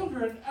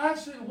children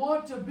actually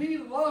want to be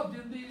loved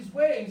in these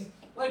ways.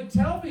 Like,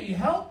 tell me,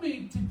 help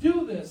me to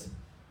do this.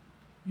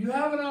 You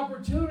have an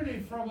opportunity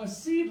from a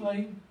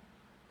seedling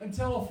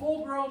until a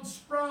full-grown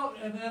sprout,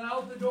 and then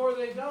out the door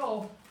they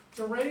go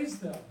to raise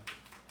them.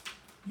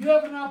 You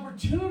have an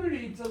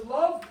opportunity to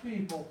love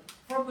people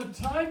from the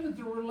time that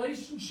the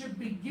relationship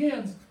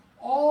begins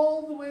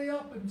all the way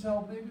up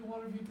until maybe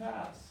one of you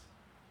pass.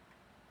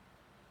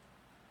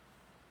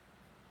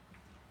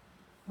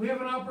 We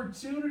have an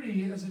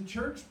opportunity as a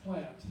church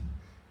plant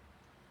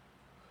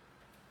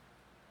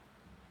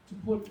to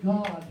put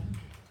God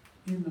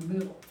in the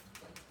middle.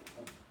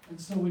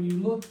 And so when you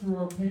look through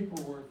our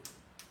paperwork,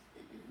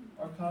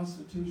 our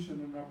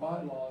Constitution and our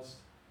bylaws,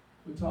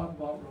 we talk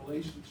about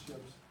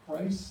relationships,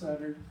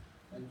 Christ-centered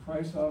and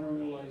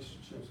Christ-honoring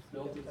relationships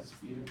built at the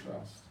feet of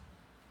trust.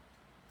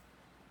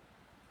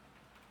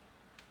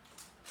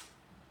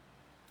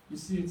 You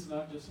see, it's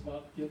not just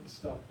about getting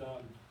stuff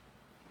done.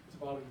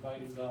 It's about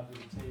inviting God to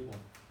the table.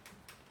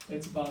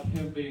 It's about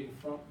Him being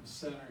front and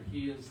center.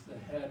 He is the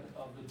head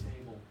of the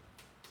table,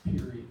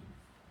 period.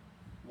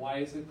 Why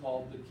is it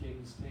called the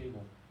King's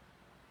table?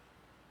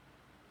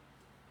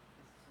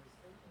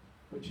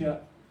 But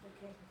yet,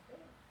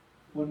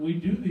 when we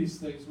do these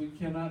things, we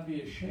cannot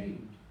be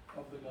ashamed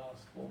of the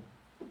gospel.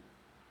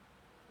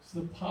 It's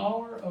the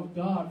power of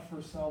God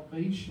for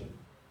salvation.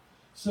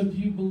 So do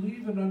you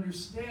believe and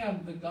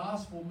understand the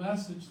gospel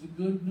message, the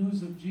good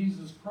news of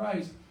Jesus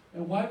Christ?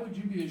 And why would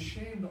you be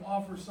ashamed to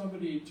offer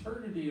somebody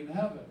eternity in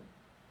heaven?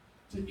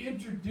 To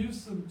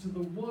introduce them to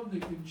the one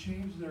that can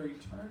change their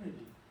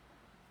eternity.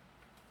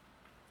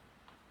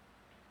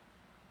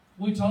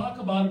 We talk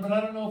about it, but I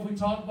don't know if we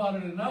talk about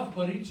it enough,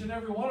 but each and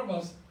every one of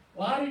us,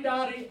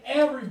 la-di-da-di,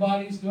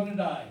 everybody's going to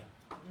die.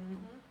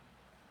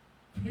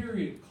 Mm-hmm.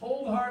 Period.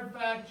 Cold hard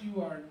fact,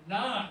 you are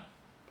not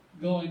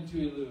going to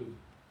elude.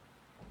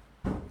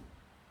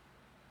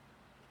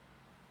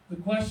 The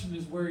question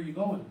is, where are you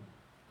going?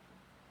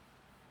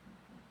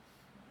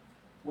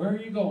 Where are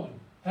you going?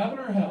 Heaven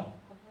or hell?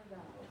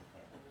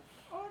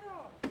 Oh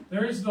no.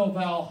 There is no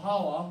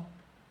Valhalla.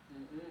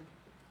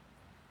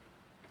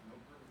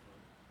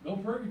 No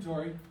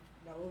purgatory.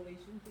 No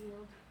Elysian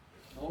field.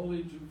 No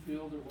Legion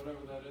Field or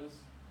whatever that is.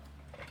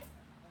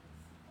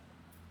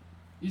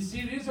 You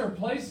see, these are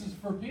places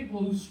for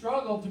people who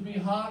struggle to be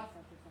hot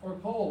or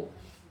cold.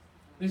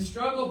 They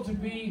struggle to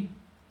be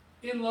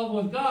in love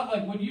with God.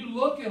 Like when you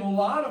look at a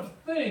lot of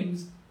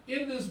things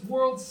in this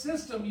world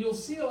system, you'll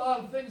see a lot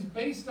of things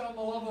based on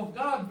the love of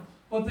God,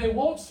 but they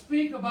won't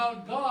speak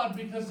about God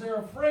because they're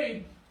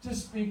afraid to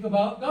speak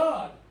about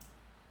God.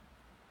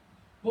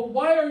 But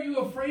why are you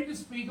afraid to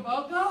speak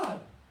about God?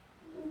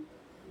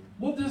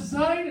 We'll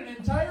design an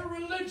entire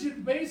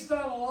religion based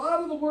on a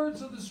lot of the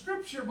words of the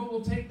Scripture, but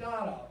we'll take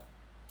God out.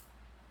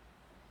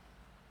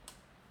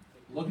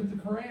 Look at the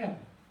Quran.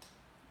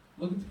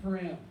 Look at the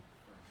Quran.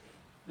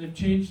 They've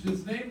changed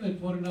its name. They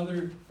put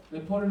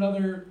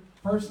another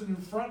person in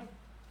front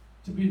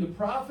to be the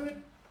prophet,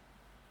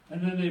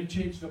 and then they've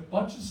changed a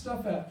bunch of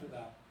stuff after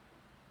that.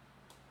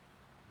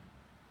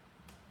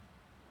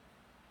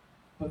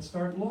 But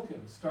start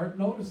looking, start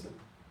noticing.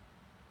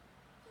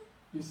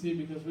 You see,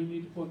 because we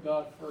need to put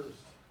God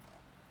first.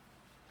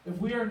 If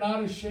we are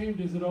not ashamed,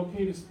 is it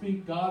okay to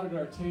speak God at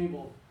our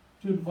table,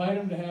 to invite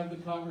Him to have the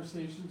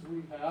conversations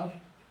we have?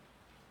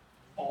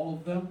 All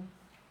of them?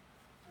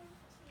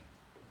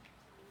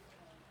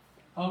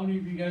 How many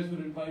of you guys would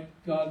invite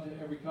God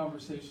to every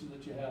conversation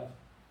that you have?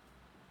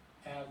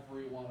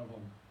 Every one of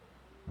them.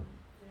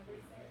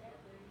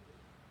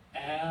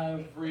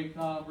 Every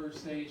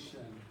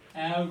conversation.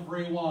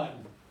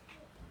 Everyone.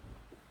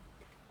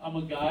 I'm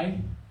a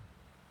guy,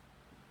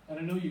 and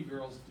I know you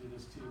girls do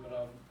this too,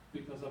 but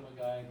because I'm a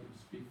guy, I can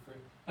speak for it.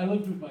 I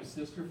lived with my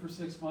sister for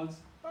 6 months.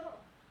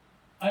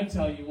 I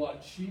tell you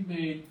what, she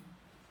made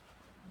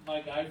my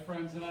guy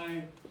friends and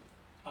I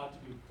out to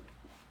be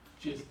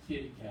just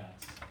kitty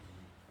cats.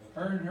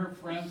 Her and her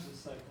friends,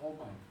 it's like, oh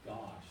my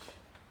gosh.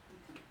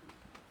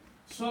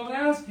 So I'm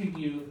asking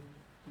you,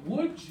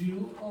 would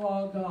you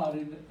allow God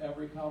into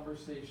every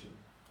conversation?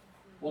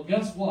 Well,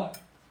 guess what?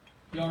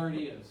 He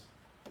already is.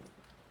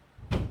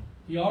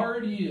 He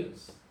already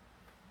is.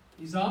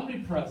 He's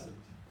omnipresent.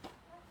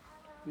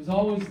 He's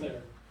always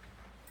there.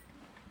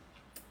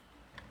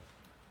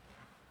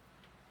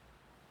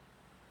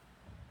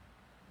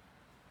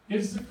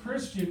 Is the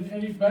Christian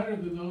any better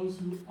than those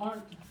who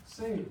aren't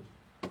saved?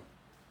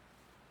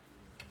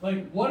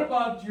 Like, what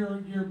about your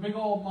big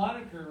old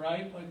moniker,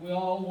 right? Like, we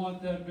all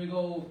want that big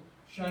old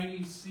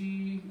shiny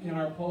C in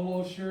our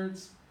polo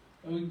shirts,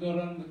 and we can go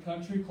down to the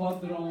country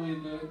club that only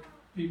the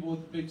people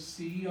with the big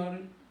C on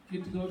it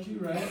get to go to,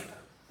 right?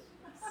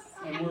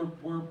 And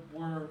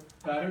we're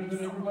better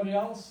than everybody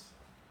else?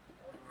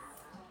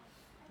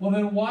 Well,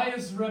 then why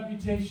is the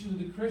reputation of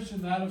the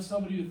Christian that of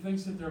somebody who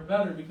thinks that they're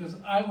better? Because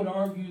I would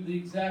argue the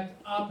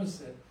exact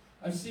opposite.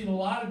 I've seen a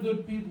lot of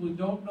good people who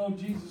don't know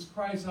Jesus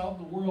Christ out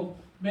in the world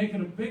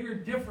making a bigger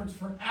difference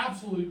for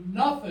absolutely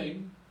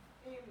nothing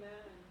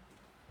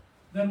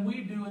than we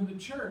do in the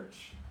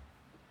church.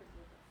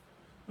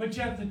 But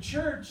yet the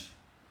church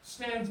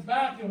stands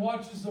back and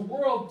watches the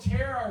world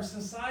tear our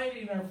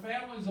society and our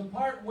families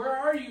apart. Where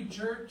are you,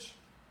 church?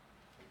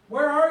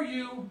 Where are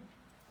you?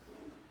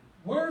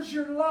 Where's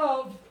your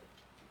love?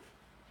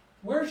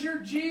 Where's your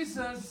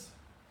Jesus?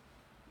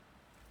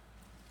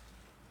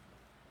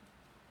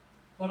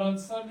 But on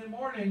Sunday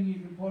morning, you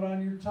can put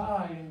on your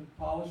tie and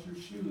polish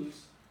your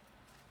shoes,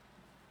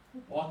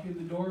 walk in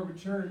the door of a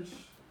church,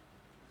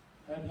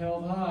 head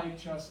held high,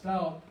 chest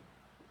out.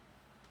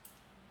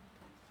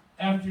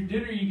 After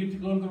dinner, you get to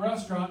go to the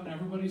restaurant and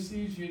everybody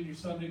sees you in your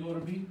Sunday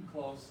go-to-meeting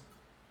clothes.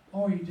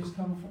 Oh, are you just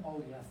coming from?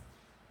 Oh, yes.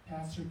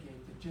 Pastor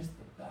gave just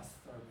the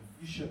best sermon.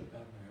 You should have been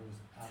there. It was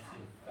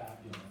absolutely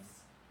fabulous.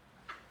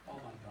 Oh,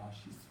 my gosh.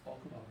 He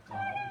spoke about God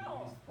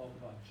and he spoke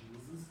about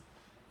Jesus.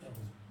 It was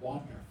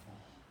wonderful.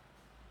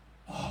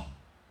 Oh.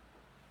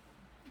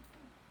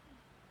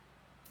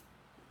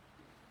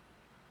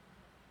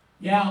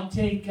 Yeah, I'll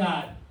take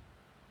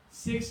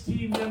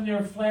 16 of them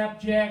there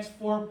flapjacks,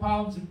 4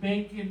 pounds of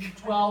bacon,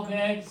 12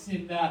 eggs,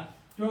 and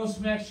throw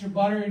some extra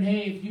butter. And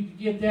hey, if you could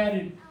get that,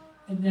 and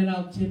then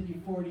I'll tip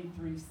you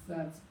 43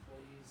 cents,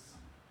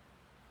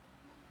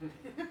 please.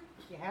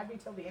 You had me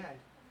till the end.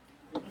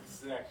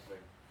 Exactly.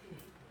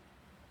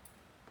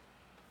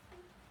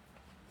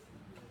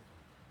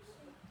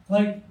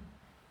 Like,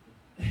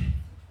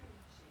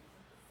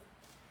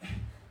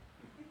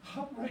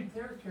 I'm right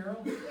there,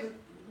 Carol.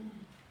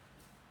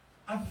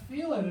 I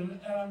feel it, and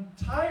I'm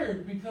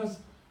tired because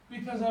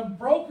I'm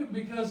broken,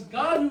 because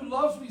God who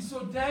loves me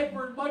so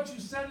daggone much, who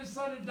sent His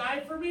Son to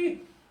die for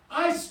me,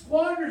 I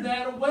squander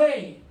that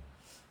away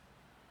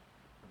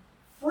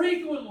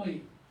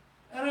frequently.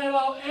 And I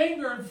allow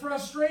anger and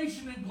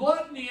frustration and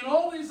gluttony and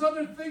all these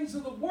other things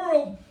of the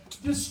world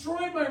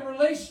destroy my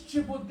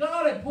relationship with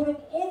God. I put Him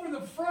over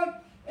the front,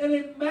 and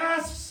it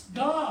masks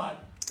God.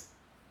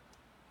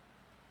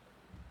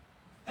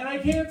 And I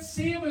can't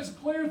see Him as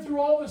clear through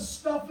all the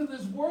stuff in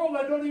this world.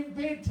 I don't even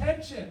pay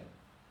attention.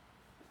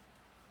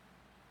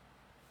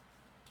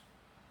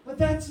 But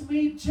that's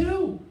me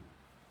too.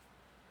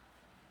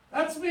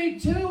 That's me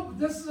too.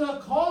 This is a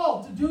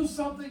call to do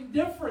something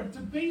different, to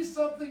be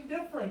something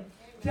different.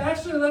 to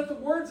actually let the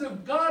words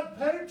of God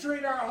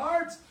penetrate our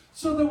hearts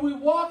so that we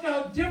walk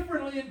out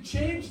differently and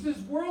change this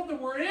world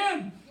that we're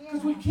in.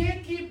 Because we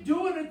can't keep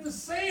doing it the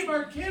same.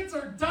 Our kids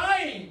are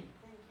dying.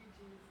 Thank you,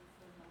 Jesus.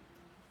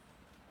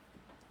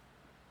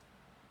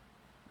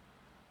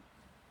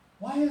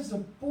 Why is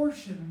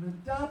abortion and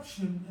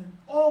adoption and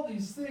all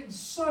these things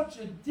such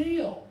a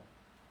deal?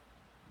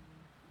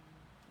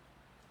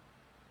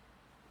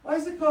 Why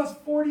does it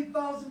cost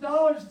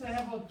 $40,000 to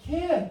have a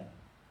kid?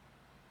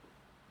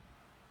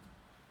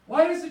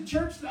 Why does the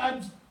church?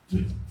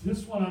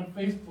 This one on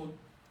Facebook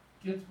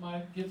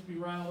gets me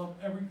riled up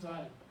every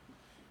time.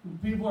 When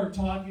people are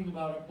talking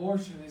about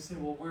abortion, they say,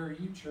 "Well, where are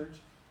you, church?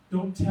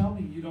 Don't tell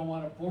me you don't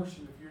want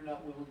abortion if you're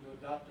not willing to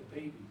adopt a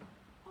baby."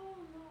 Oh,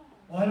 no.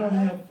 Well, I don't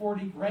have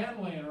 40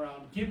 grand laying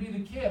around. Give me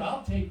the kid.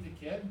 I'll take the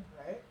kid.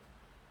 Right?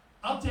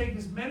 I'll take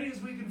as many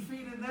as we can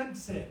feed and then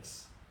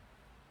 6.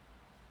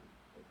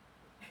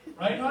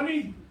 Right,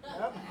 honey?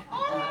 Yep.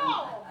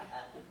 Oh,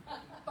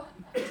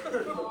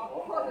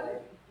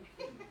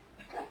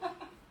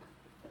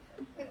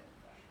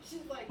 she's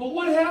like, But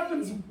what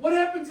happens? What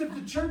happens if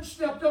the church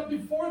stepped up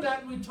before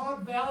that and we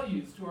taught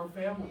values to our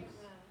families?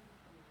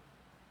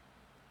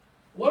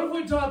 What if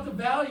we taught the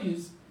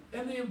values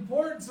and the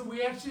importance and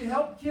we actually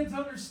help kids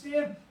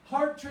understand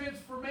heart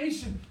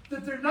transformation,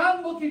 that they're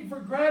not looking for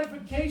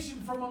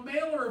gratification from a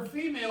male or a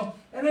female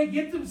and they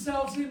get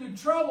themselves into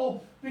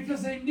trouble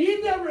because they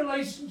need that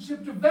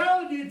relationship to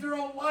validate their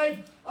own life,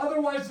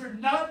 otherwise they're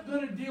not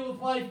going to deal with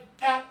life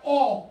at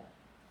all.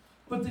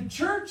 But the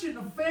church and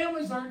the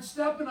families aren't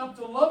stepping up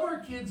to love our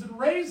kids and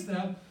raise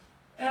them,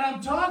 and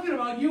I'm talking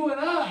about you and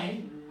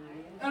I,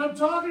 and I'm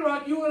talking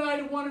about you and I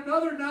to one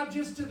another, not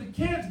just to the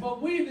kids,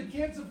 but we, the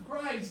kids of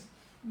Christ,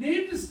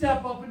 need to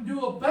step up and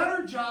do a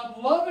better job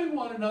loving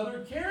one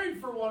another, caring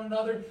for one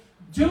another,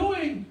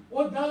 doing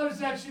what God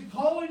is actually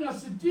calling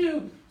us to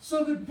do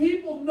so that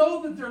people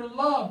know that they're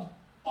loved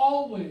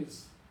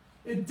always.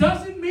 It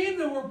doesn't mean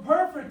that we're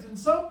perfect, and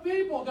some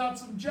people got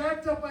some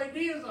jacked up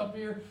ideas up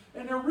here,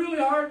 and they're really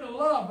hard to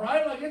love,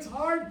 right? Like it's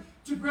hard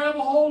to grab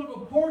a hold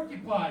of a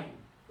porcupine.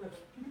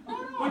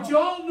 But you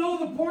all know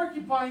the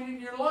porcupine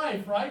in your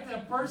life, right?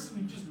 That person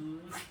who just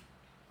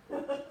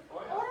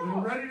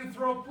you're ready to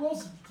throw a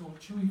close.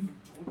 Don't you.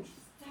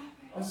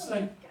 I was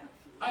like,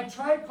 I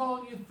tried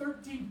calling you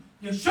 13.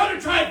 You should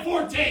have tried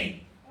 14.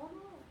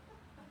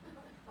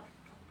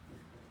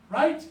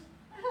 Right?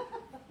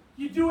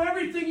 You do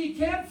everything you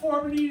can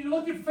for them, and you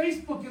look at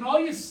Facebook, and all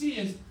you see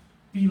is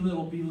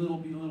belittle, belittle,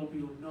 belittle,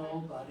 belittle.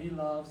 Nobody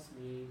loves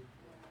me.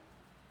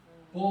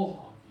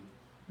 Bull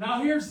honky.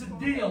 Now here's the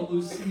deal,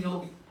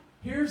 Lucille.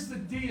 Here's the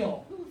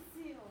deal.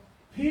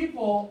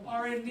 People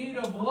are in need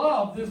of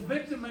love. This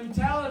victim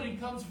mentality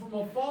comes from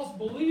a false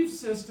belief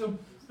system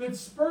that's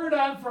spurred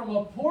on from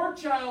a poor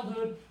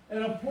childhood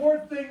and a poor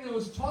thing that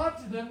was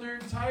taught to them their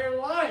entire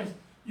lives.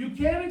 You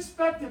can't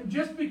expect them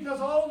just because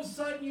all of a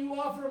sudden you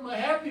offer them a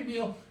Happy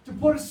Meal to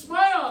put a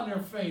smile on their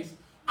face.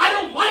 I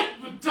don't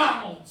like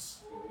McDonald's.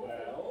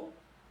 Well,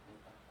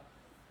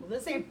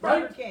 This ain't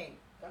Burger Right. King.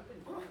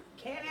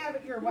 Can't have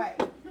it your way.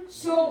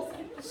 So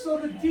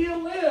the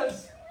deal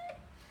is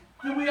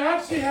that we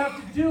actually have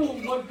to do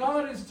what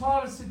God has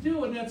taught us to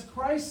do, and that's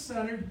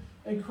Christ-centered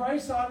and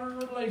Christ-honoring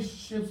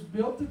relationships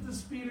built at the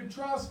speed of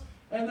trust,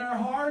 and they're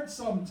hard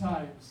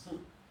sometimes.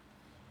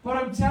 But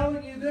I'm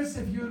telling you this,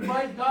 if you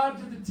invite God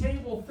to the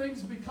table,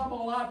 things become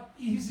a lot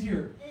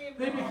easier.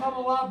 They become a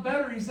lot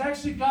better. He's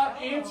actually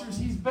got answers.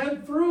 He's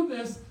been through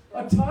this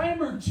a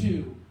time or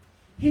two.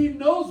 He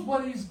knows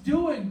what he's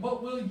doing,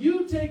 but will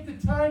you take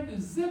the time to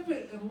zip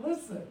it and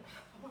listen?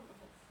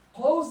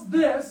 Close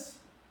this.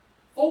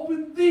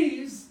 Open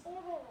these,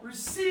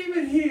 receive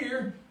it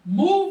here,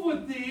 move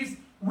with these,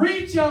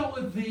 reach out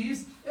with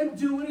these, and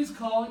do what he's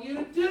calling you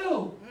to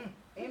do.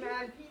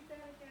 Amen.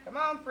 Come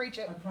on, preach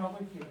it. I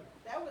probably can't.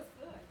 that was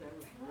good.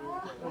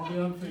 I'll be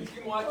on you Facebook.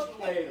 can watch it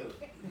later.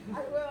 I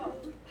will.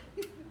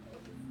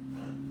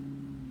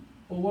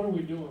 Well, what are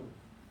we doing?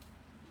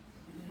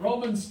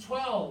 Romans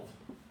 12,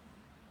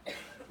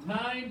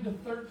 9 to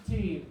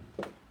 13.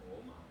 Oh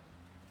my.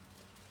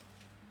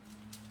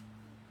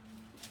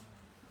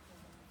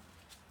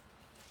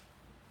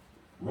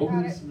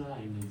 Romans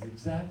 9 is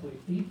exactly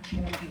 8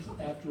 chapters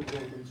after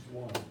Romans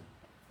 1.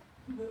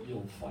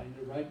 You'll find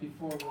it right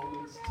before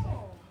Romans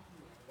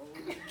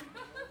 10.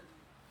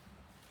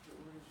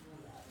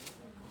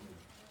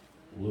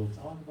 We'll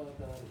talk about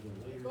that a little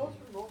It later. goes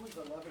from Romans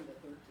 11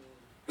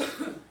 to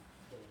 13.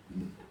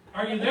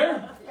 Are you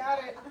there? Got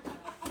it.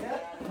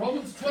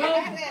 Romans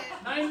 12,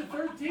 9 to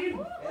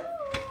 13?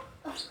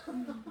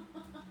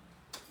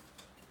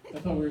 I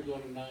thought we were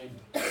going to 9.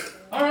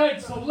 All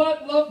right, so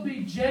let love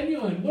be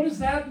genuine. What does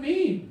that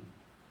mean?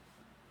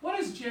 What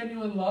is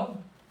genuine love?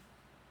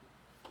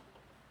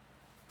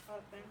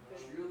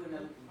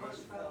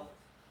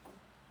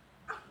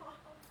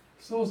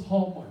 So is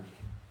Hallmark.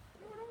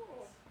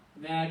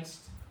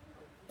 Next.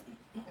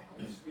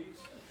 It speaks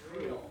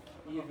real,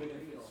 even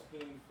if it's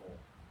painful.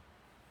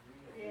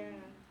 Yeah.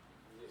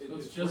 So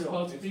it's just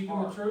about speaking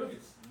the truth?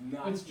 It's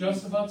not It's just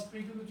easy. about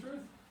speaking the truth?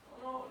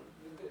 No,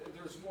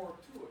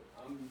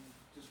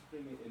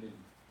 explaining it in an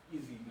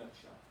easy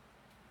nutshell.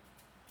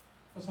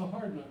 That's a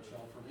hard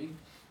nutshell for me,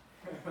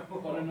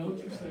 but I know what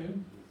you're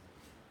saying.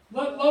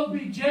 Let love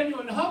be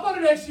genuine. How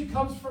about it actually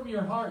comes from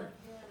your heart?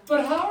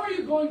 But how are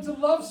you going to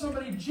love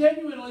somebody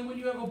genuinely when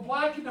you have a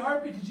blackened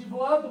heart because you've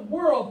allowed the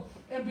world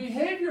and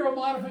behavioral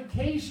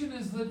modification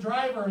is the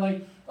driver?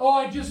 Like, oh,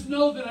 I just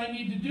know that I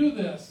need to do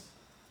this.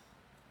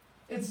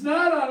 It's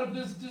not out of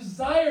this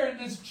desire and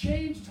this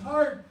changed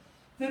heart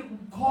that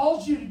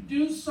calls you to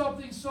do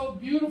something so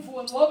beautiful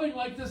and loving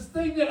like this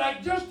thing that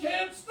I just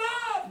can't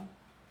stop.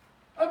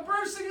 I'm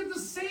bursting at the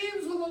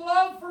seams with a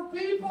love for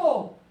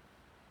people.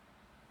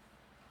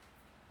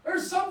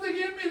 There's something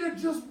in me that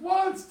just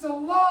wants to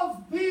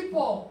love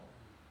people.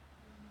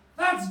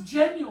 That's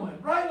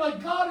genuine, right?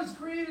 Like God has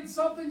created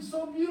something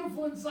so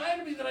beautiful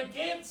inside of me that I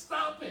can't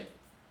stop it.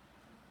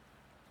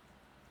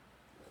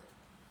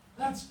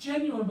 That's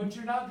genuine, but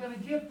you're not going to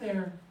get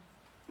there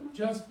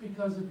just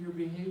because of your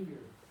behavior.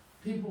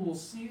 People will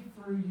see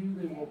through you.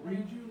 They will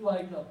read you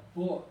like a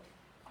book.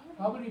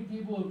 How many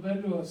people have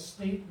been to a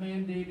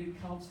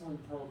state-mandated counseling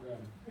program?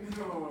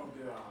 Oh,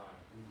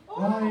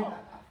 God. Right?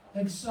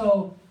 And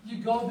so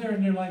you go there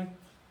and they're like,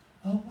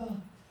 oh,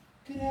 well,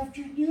 good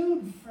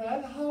afternoon,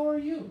 Fred. How are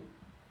you?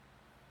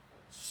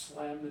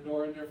 Slam the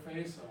door in their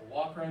face and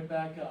walk right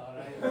back out.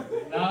 I am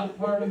not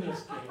part of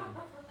this game.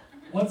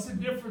 What's the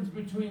difference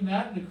between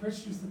that and the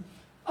Christians?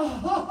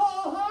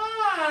 Oh,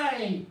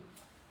 hi!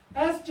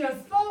 That's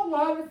just so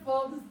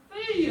wonderful to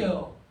see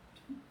you.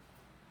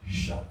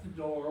 Shut the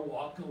door,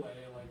 walk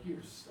away like you're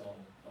so,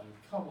 like,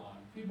 come on.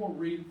 People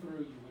read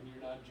through you when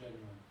you're not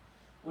genuine.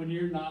 When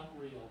you're not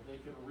real, they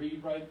can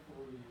read right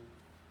through you.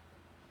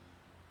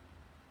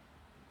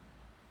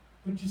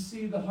 But you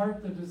see, the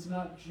heart that is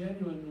not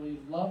genuinely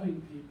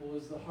loving people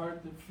is the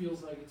heart that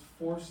feels like it's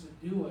forced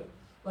to do it.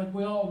 Like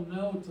we all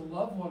know to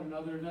love one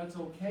another, and that's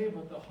okay,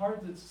 but the heart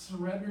that's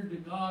surrendered to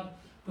God,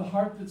 the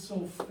heart that's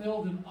so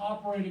filled and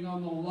operating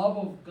on the love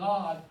of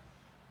God,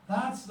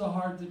 that's the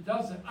heart that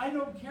does it. I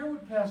don't care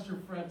what Pastor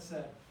Fred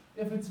said.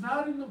 If it's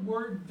not in the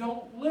Word,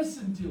 don't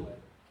listen to it.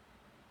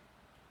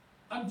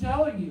 I'm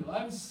telling you,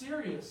 I'm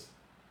serious.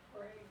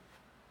 Right.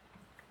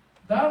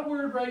 That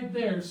word right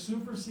there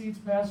supersedes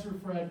Pastor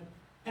Fred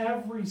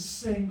every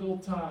single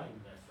time.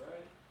 That's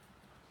right.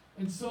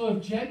 And so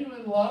if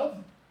genuine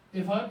love,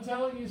 if I'm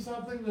telling you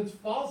something that's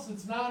false,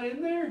 that's not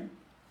in there,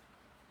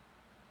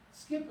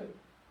 skip it.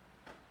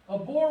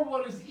 Abhor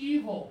what is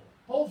evil.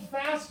 Hold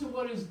fast to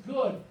what is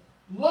good.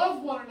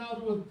 Love one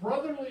another with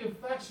brotherly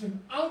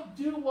affection.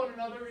 Outdo one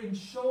another in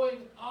showing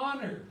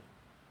honor.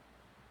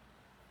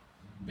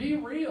 Be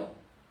real.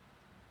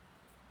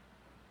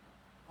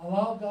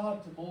 Allow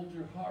God to mold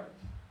your heart.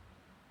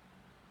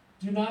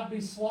 Do not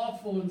be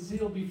slothful in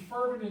zeal. Be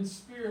fervent in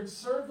spirit.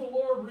 Serve the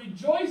Lord.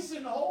 Rejoice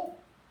in hope.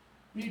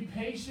 Be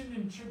patient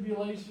in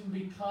tribulation.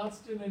 Be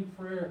constant in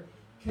prayer.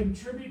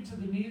 Contribute to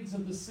the needs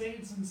of the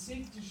saints and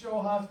seek to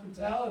show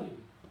hospitality.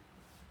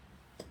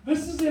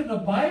 This is in the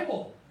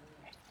Bible.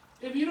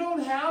 If you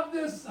don't have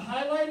this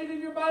highlighted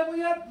in your Bible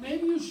yet,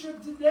 maybe you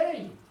should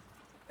today.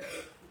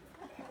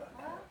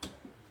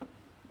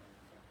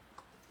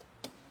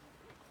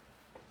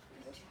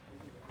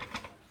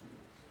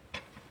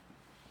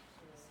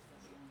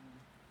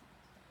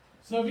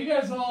 So have you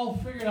guys all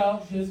figured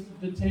out this?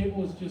 The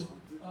table is just,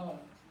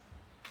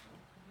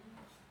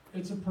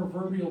 it's a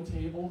proverbial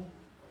table,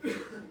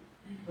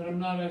 but I'm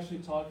not actually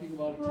talking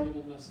about a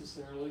table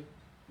necessarily.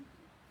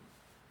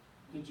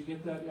 Did you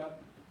get that yet?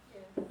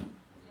 Yeah.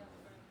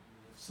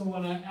 So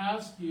when I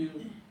ask you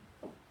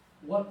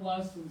what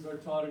lessons are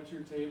taught at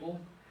your table,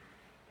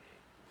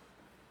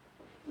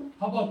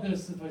 how about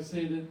this if I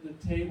say that the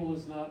table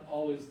is not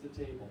always the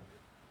table?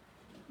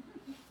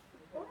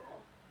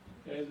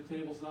 Okay, the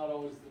table's not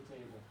always the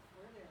table.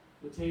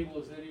 The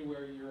table is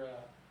anywhere you're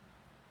at.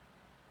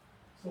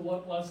 So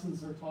what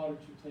lessons are taught at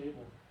your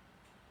table?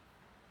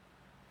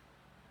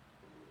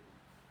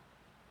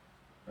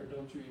 Or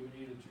don't you even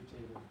eat at your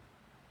table?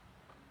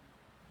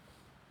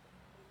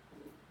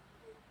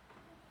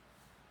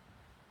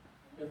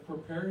 If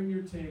preparing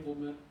your table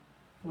meant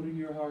putting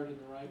your heart in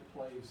the right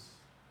place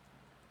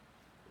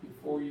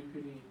before you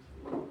can eat,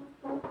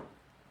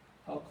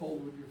 how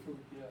cold would your food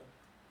get?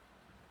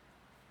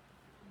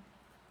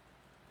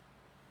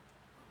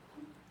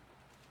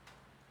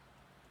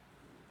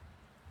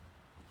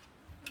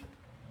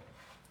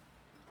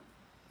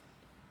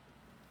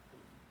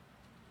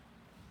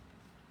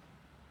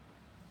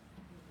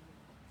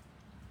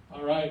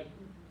 All right.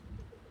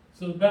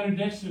 So the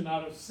benediction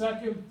out of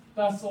 2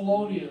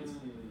 Thessalonians.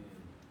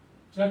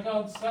 Check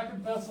out 2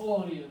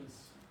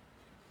 Thessalonians.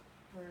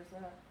 Where's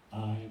that?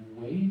 I'm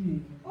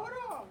waiting. Oh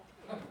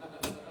no!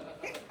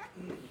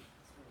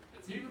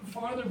 It's even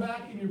farther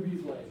back in your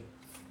Bible.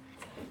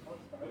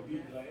 Bible.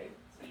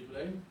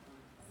 Bible.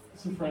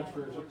 It's the French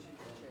version.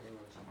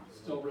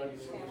 Still ready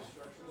to English.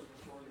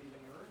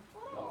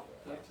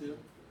 That too.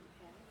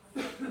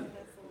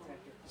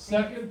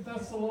 2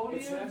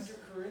 Thessalonians. It's after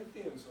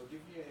Corinthians, so I'll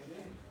give you a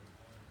hint.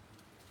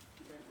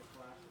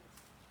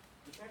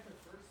 It's after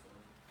first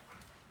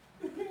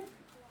one.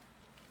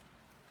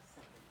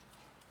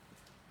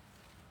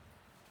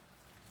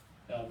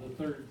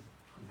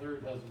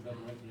 third hasn't been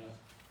written yet.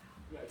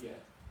 Not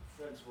yet.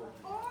 Fred's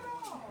working.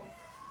 Oh!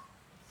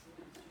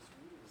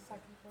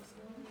 Second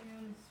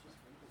Thessalonians.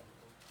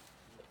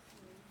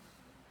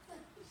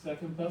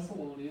 2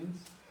 Thessalonians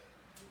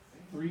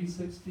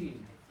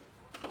 3:16.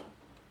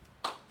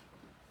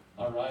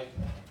 All right.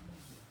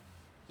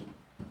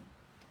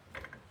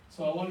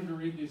 So I wanted to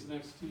read these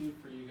next two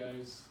for you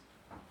guys,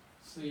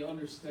 so you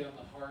understand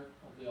the heart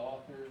of the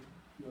author,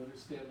 you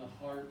understand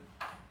the heart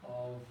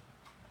of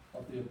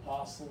the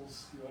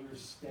apostles, you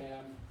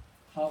understand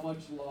how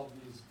much love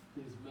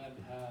these men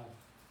have,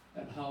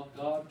 and how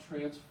God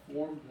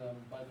transformed them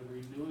by the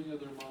renewing of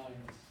their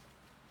minds.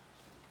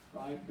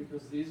 Right?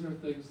 Because these are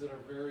things that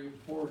are very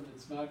important.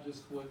 It's not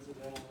just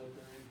coincidental that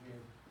they're in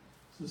here.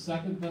 So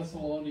 2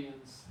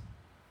 Thessalonians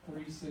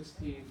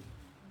 3:16.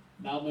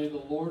 Now may the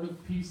Lord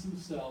of peace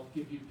himself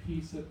give you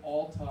peace at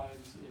all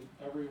times in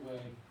every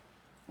way.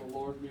 The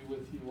Lord be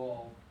with you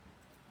all.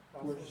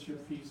 Where does your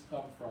peace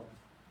come from?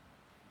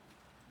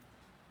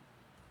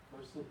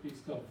 Where's the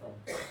peace come from?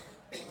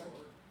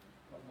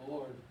 From the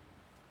Lord.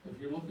 If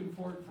you're looking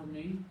for it from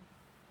me,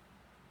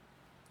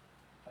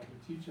 I can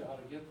teach you how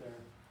to get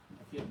there.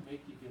 I can't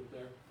make you get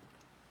there,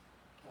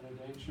 and I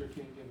dang sure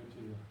can't give it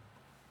to you.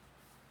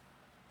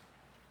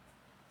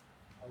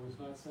 I was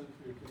not sent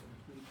here to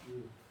complete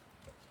you.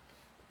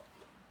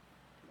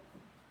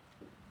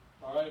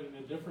 All right, in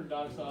a different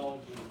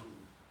doxology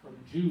from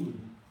Jude.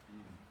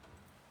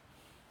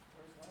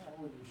 Oh,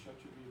 when you shut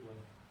your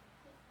Bible.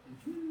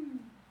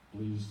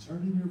 Please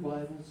turn in your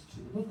Bibles to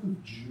the book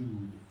of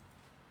Jude.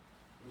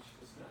 Which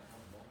does not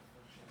have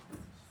multiple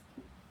chapters.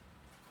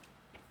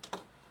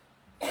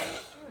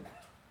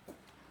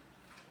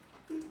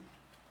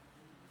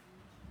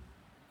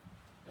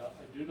 Yeah,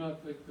 I do not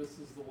think this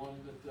is the one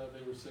that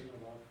they were singing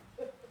about.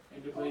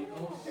 And the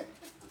Beatles.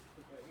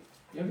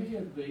 You ever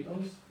hear the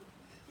Beatles?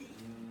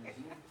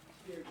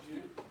 Here,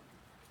 Jude.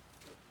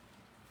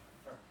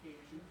 Or here,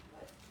 Jude.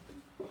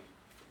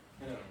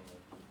 No.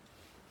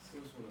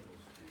 This was one of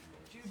those two.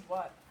 Jude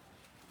what?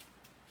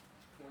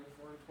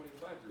 24 and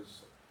 25. There's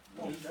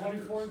Oh, Jude 24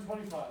 chapters. and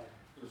 25.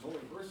 There's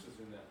only verses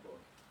in that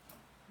book.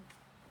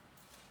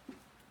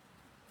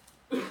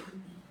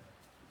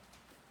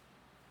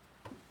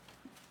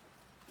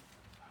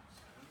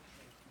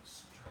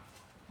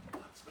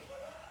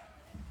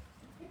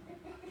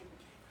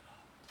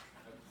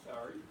 I'm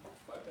sorry.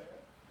 My bad.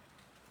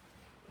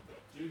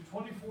 Jude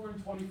 24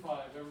 and 25.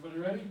 Everybody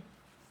ready?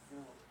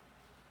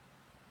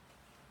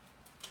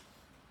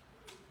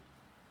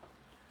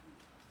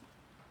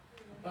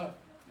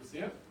 You see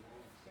it?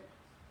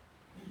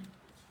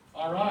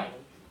 All right.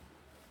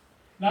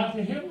 Now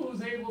to him who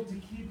is able to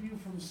keep you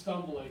from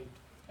stumbling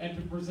and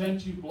to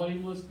present you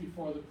blameless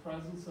before the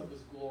presence of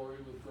his glory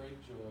with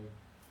great joy,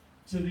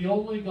 to the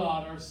only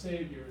God, our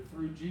Savior,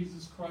 through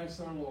Jesus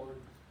Christ our Lord,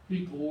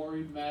 be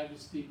glory,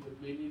 majesty,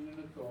 dominion,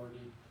 and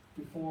authority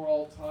before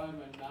all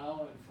time and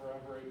now and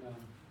forever. Amen.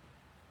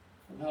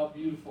 And how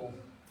beautiful.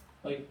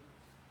 Like,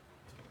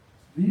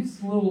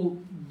 these little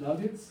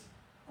nuggets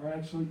are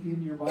actually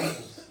in your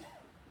Bibles.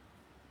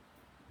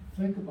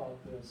 Think about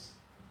this.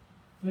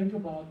 Think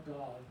about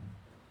God.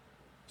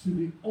 To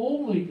the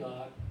only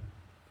God,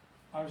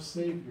 our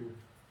Savior,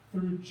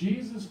 through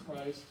Jesus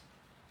Christ,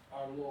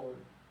 our Lord.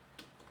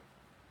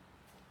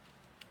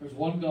 There's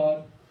one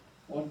God,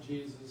 one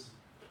Jesus,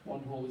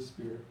 one Holy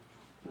Spirit,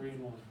 3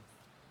 in 1.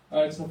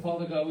 All right, so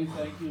Father God, we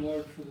thank you,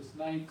 Lord, for this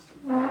night.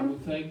 We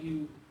thank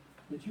you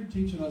that you're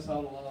teaching us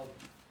how to love.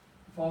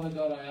 Father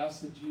God, I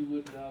ask that you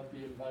would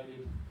be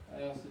invited.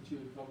 I ask that you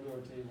would come to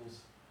our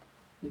tables,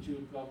 that you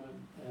would come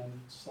and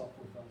sup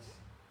with us,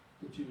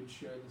 that you would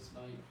share this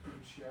night, you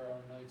would share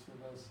our nights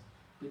with us,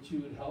 that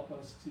you would help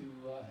us to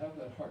have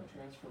that heart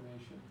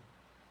transformation.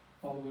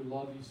 Father, we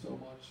love you so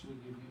much. We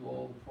give you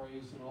all the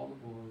praise and all the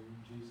glory.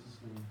 In Jesus'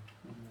 name,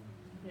 amen.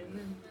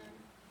 Amen.